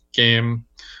Chinese game,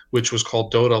 which was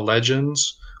called Dota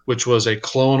Legends, which was a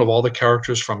clone of all the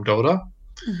characters from Dota.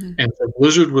 Mhm. And so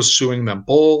Blizzard was suing them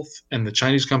both, and the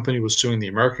Chinese company was suing the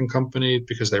American company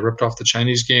because they ripped off the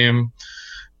Chinese game.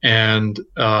 And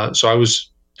so I was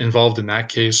involved in that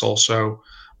case also,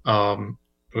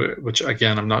 which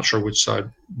again, I'm not sure which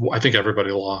side. I think everybody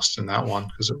lost in that one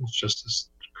because it was just this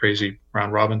crazy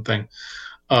round robin thing.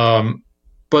 Um,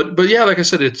 but yeah, like I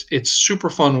said, it's super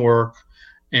fun work,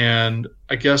 and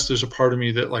I guess there's a part of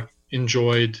me that like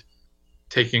enjoyed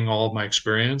taking all of my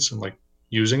experience and like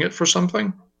using it for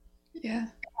something. Yeah.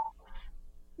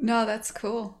 No, that's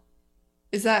cool.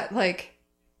 Is that like,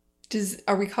 does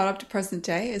are we caught up to present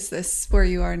day? Is this where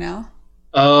you are now?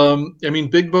 I mean,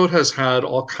 Big Boat has had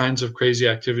all kinds of crazy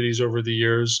activities over the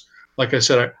years. Like I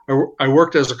said, I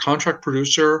worked as a contract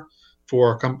producer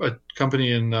for a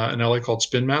company in LA called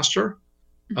Spin Master.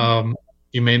 Mhm. Um,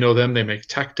 you may know them. They make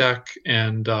Tech Deck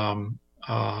and Bakugan.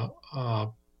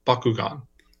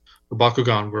 The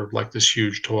Bakugan were like this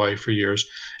huge toy for years,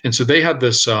 and so they had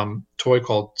this toy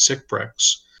called Sick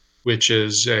Bricks, which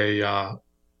is a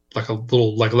like a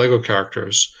little like Lego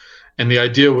characters. And the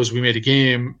idea was we made a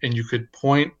game and you could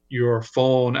point your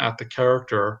phone at the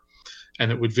character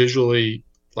and it would visually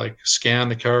like scan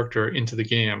the character into the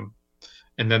game.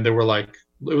 And then there were like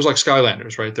it was like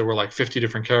Skylanders, right? There were like 50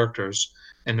 different characters.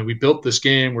 And then we built this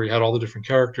game where you had all the different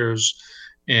characters.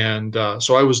 And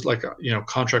so I was like a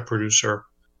contract producer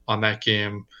on that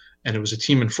game. And it was a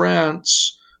team in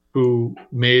France who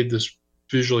made this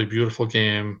visually beautiful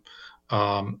game.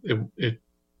 It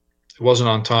wasn't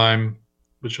on time,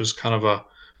 which was kind of a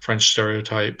French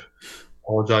stereotype.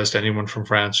 Apologize to anyone from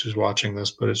France who's watching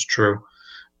this, but it's true.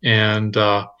 And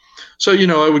so,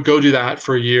 I would go do that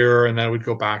for a year, and then I would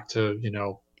go back to,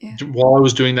 Yeah. while I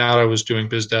was doing that, I was doing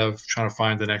biz dev, trying to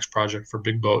find the next project for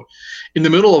Big Boat. In the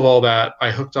middle of all that, I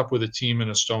hooked up with a team in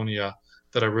Estonia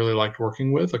that I really liked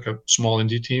working with, like a small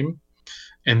indie team,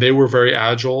 and they were very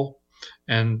agile.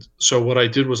 And so what I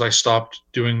did was I stopped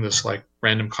doing this like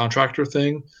random contractor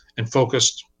thing and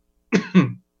focused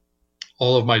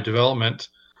all of my development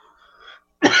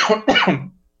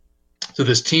to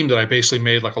this team that I basically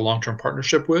made like a long-term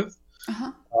partnership with.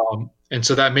 Uh-huh. And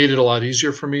so that made it a lot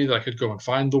easier for me that I could go and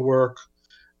find the work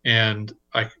and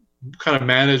I kind of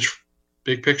manage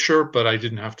big picture, but I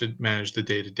didn't have to manage the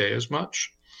day to day as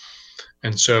much.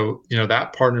 And so,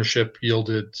 that partnership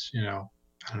yielded, I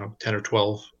don't know, 10 or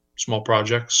 12 small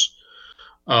projects.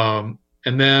 And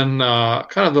then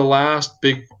kind of the last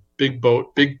big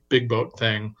boat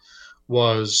thing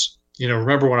was,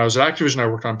 remember when I was at Activision, I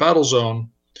worked on Battlezone.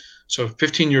 So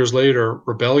 15 years later,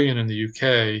 Rebellion in the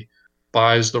UK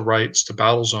buys the rights to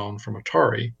Battlezone from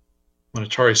Atari when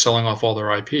Atari's selling off all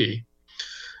their IP.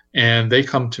 And they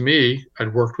come to me.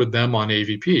 I'd worked with them on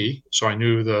AVP, so I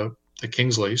knew the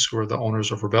Kingsleys, who were the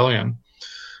owners of Rebellion.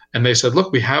 And they said,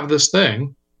 look, we have this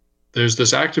thing. There's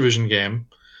this Activision game.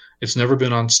 It's never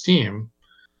been on Steam.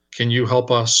 Can you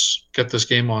help us get this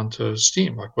game onto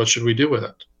Steam? Like, what should we do with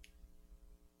it?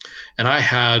 And I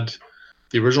had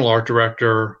the original art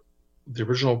director, the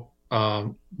original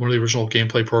one of the original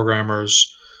gameplay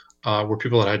programmers, were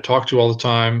people that I had talked to all the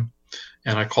time,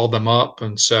 and I called them up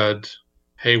and said,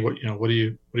 "Hey, what do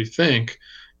you think?"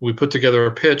 We put together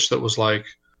a pitch that was like,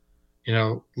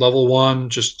 level one,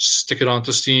 just stick it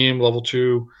onto Steam. Level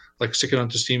two, like stick it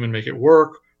onto Steam and make it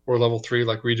work. Or level three,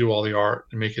 like redo all the art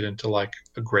and make it into like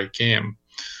a great game.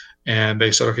 And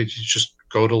they said, okay, you just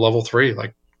go to level three.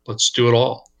 Like, let's do it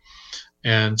all.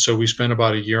 And so we spent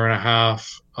about a year and a half.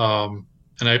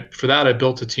 For that, I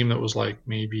built a team that was like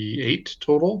maybe 8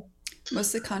 total.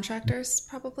 Mostly contractors,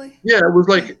 probably. Yeah, it was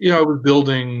Yeah. like, I was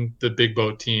building the Big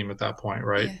Boat team at that point,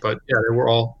 right? Yeah. But yeah, they were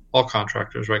all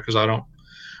contractors, right? Because I don't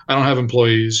have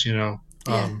employees. Yeah.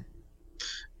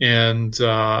 And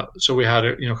so we had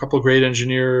a couple of great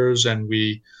engineers, and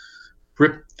we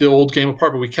ripped the old game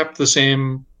apart, but we kept the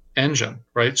same engine,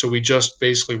 right? So we just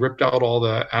basically ripped out all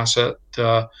the asset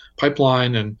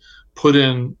pipeline and put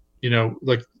in,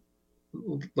 like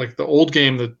the old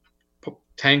game, the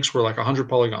tanks were like 100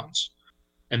 polygons.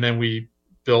 and then we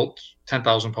built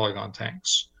 10,000 polygon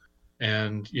tanks,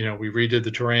 and we redid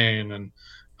the terrain, and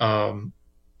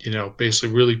basically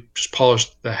really just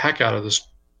polished the heck out of this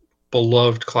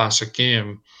beloved classic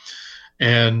game.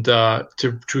 And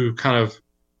to kind of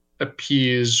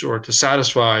appease or to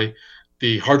satisfy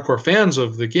the hardcore fans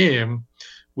of the game,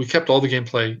 we kept all the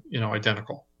gameplay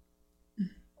identical,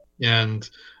 and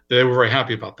they were very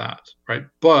happy about that, right?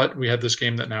 But we had this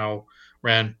game that now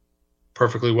ran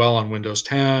perfectly well on Windows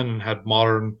 10 and had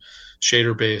modern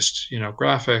shader-based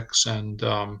graphics, and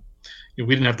we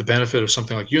didn't have the benefit of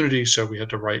something like Unity, so we had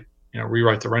to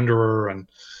rewrite the renderer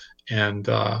and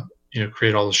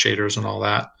create all the shaders and all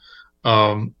that.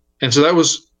 And so that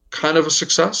was kind of a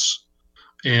success,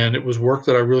 and it was work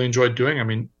that I really enjoyed doing. I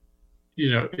mean,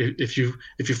 if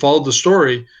you followed the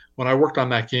story, when I worked on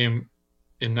that game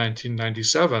in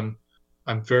 1997,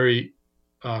 I'm very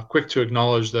quick to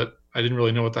acknowledge that I didn't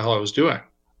really know what the hell I was doing,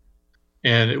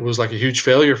 and it was like a huge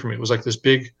failure for me. It was like this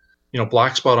big,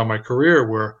 black spot on my career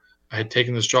where I had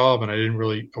taken this job and I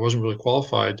wasn't really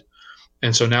qualified,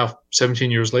 and so now 17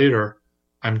 years later,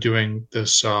 I'm doing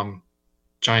this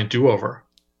giant do-over.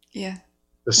 Yeah.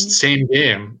 The same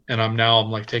game, and I'm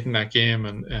like taking that game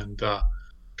and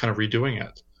kind of redoing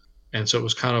it. And so it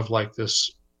was kind of like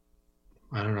this,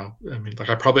 I don't know. I mean, like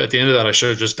I probably at the end of that I should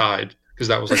have just died, because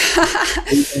that was like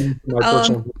my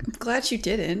personal. I'm glad you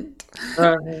didn't.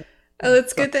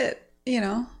 It's good that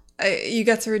you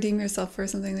got to redeem yourself for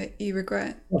something that you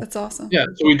regret. That's awesome. Yeah,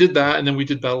 so we did that, and then we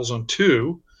did Battlezone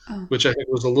 2, which I think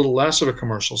was a little less of a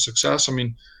commercial success. I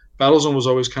mean, Battlezone was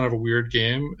always kind of a weird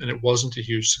game, and it wasn't a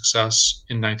huge success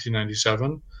in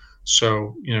 1997.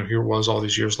 So, here it was all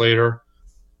these years later,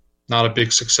 not a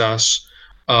big success.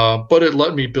 But it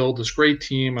let me build this great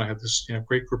team. I had this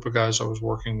great group of guys I was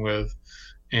working with.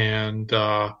 And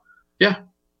yeah.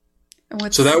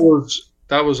 So that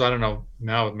was, I don't know,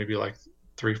 now maybe like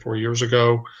 3-4 years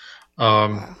ago.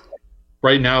 Wow.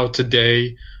 Right now,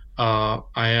 today, I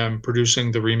am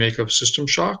producing the remake of System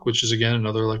Shock, which is, again,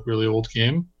 another like really old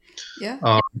game.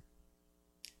 Yeah.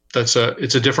 It's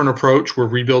a different approach. We're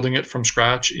rebuilding it from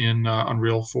scratch in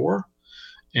Unreal 4,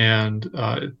 and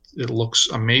it looks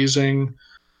amazing.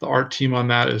 The art team on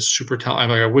that is super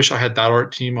talented. I wish I had that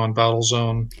art team on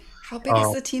Battlezone. How big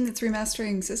is the team that's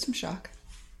remastering System Shock?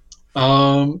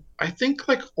 I think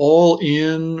like all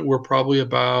in, we're probably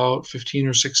about 15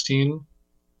 or 16.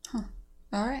 Huh.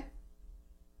 All right.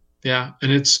 Yeah,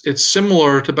 and it's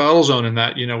similar to Battlezone in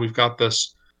that we've got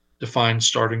this defined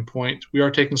starting point. We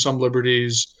are taking some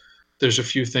liberties. There's a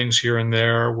few things here and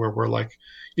there where we're like,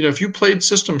 if you played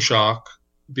System Shock,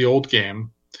 the old game,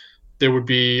 there would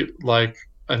be like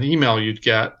an email you'd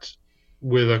get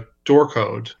with a door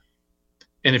code,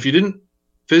 and if you didn't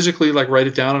physically like write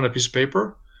it down on a piece of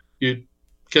paper, you'd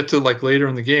get to like later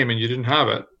in the game and you didn't have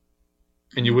it,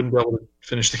 and you wouldn't be able to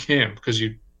finish the game because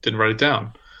you didn't write it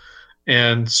down.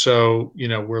 And so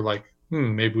we're like,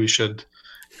 maybe we should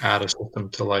add a system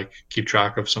to like keep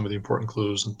track of some of the important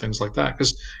clues and things like that,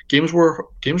 because games were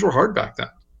hard back then.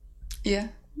 Yeah,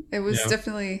 it was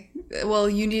definitely. Well,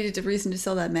 you needed a reason to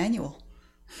sell that manual.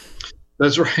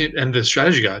 That's right, and the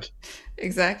strategy guide.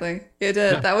 Exactly.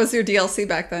 That was your DLC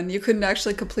back then. You couldn't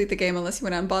actually complete the game unless you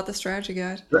went out and bought the strategy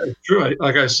guide. That's true.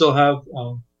 I still have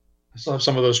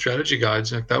some of those strategy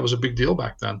guides. Like, that was a big deal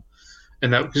back then,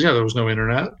 and that because there was no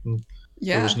internet. And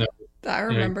there was no, I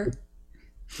remember.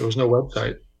 There was no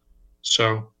website.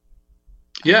 So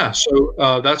yeah,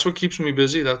 so that's what keeps me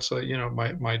busy. That's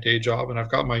my day job, and I've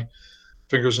got my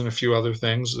fingers in a few other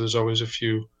things. There's always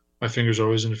my fingers are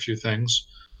always in a few things.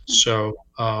 So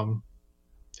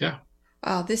yeah.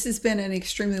 Wow, this has been an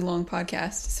extremely long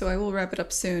podcast, so I will wrap it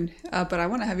up soon. But I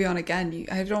want to have you on again.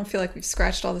 I don't feel like we've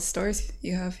scratched all the stories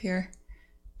you have here.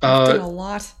 You've done a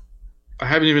lot. I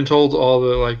haven't even told all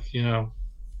the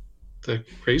the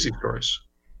crazy stories.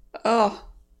 Oh,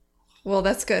 well,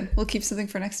 that's good. We'll keep something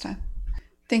for next time.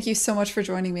 Thank you so much for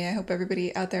joining me. I hope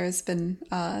everybody out there has been.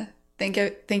 Thank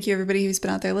you everybody who's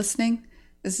been out there listening.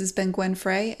 This has been Gwen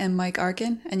Frey and Mike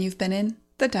Arkin, and you've been in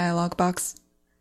the Dialogue Box.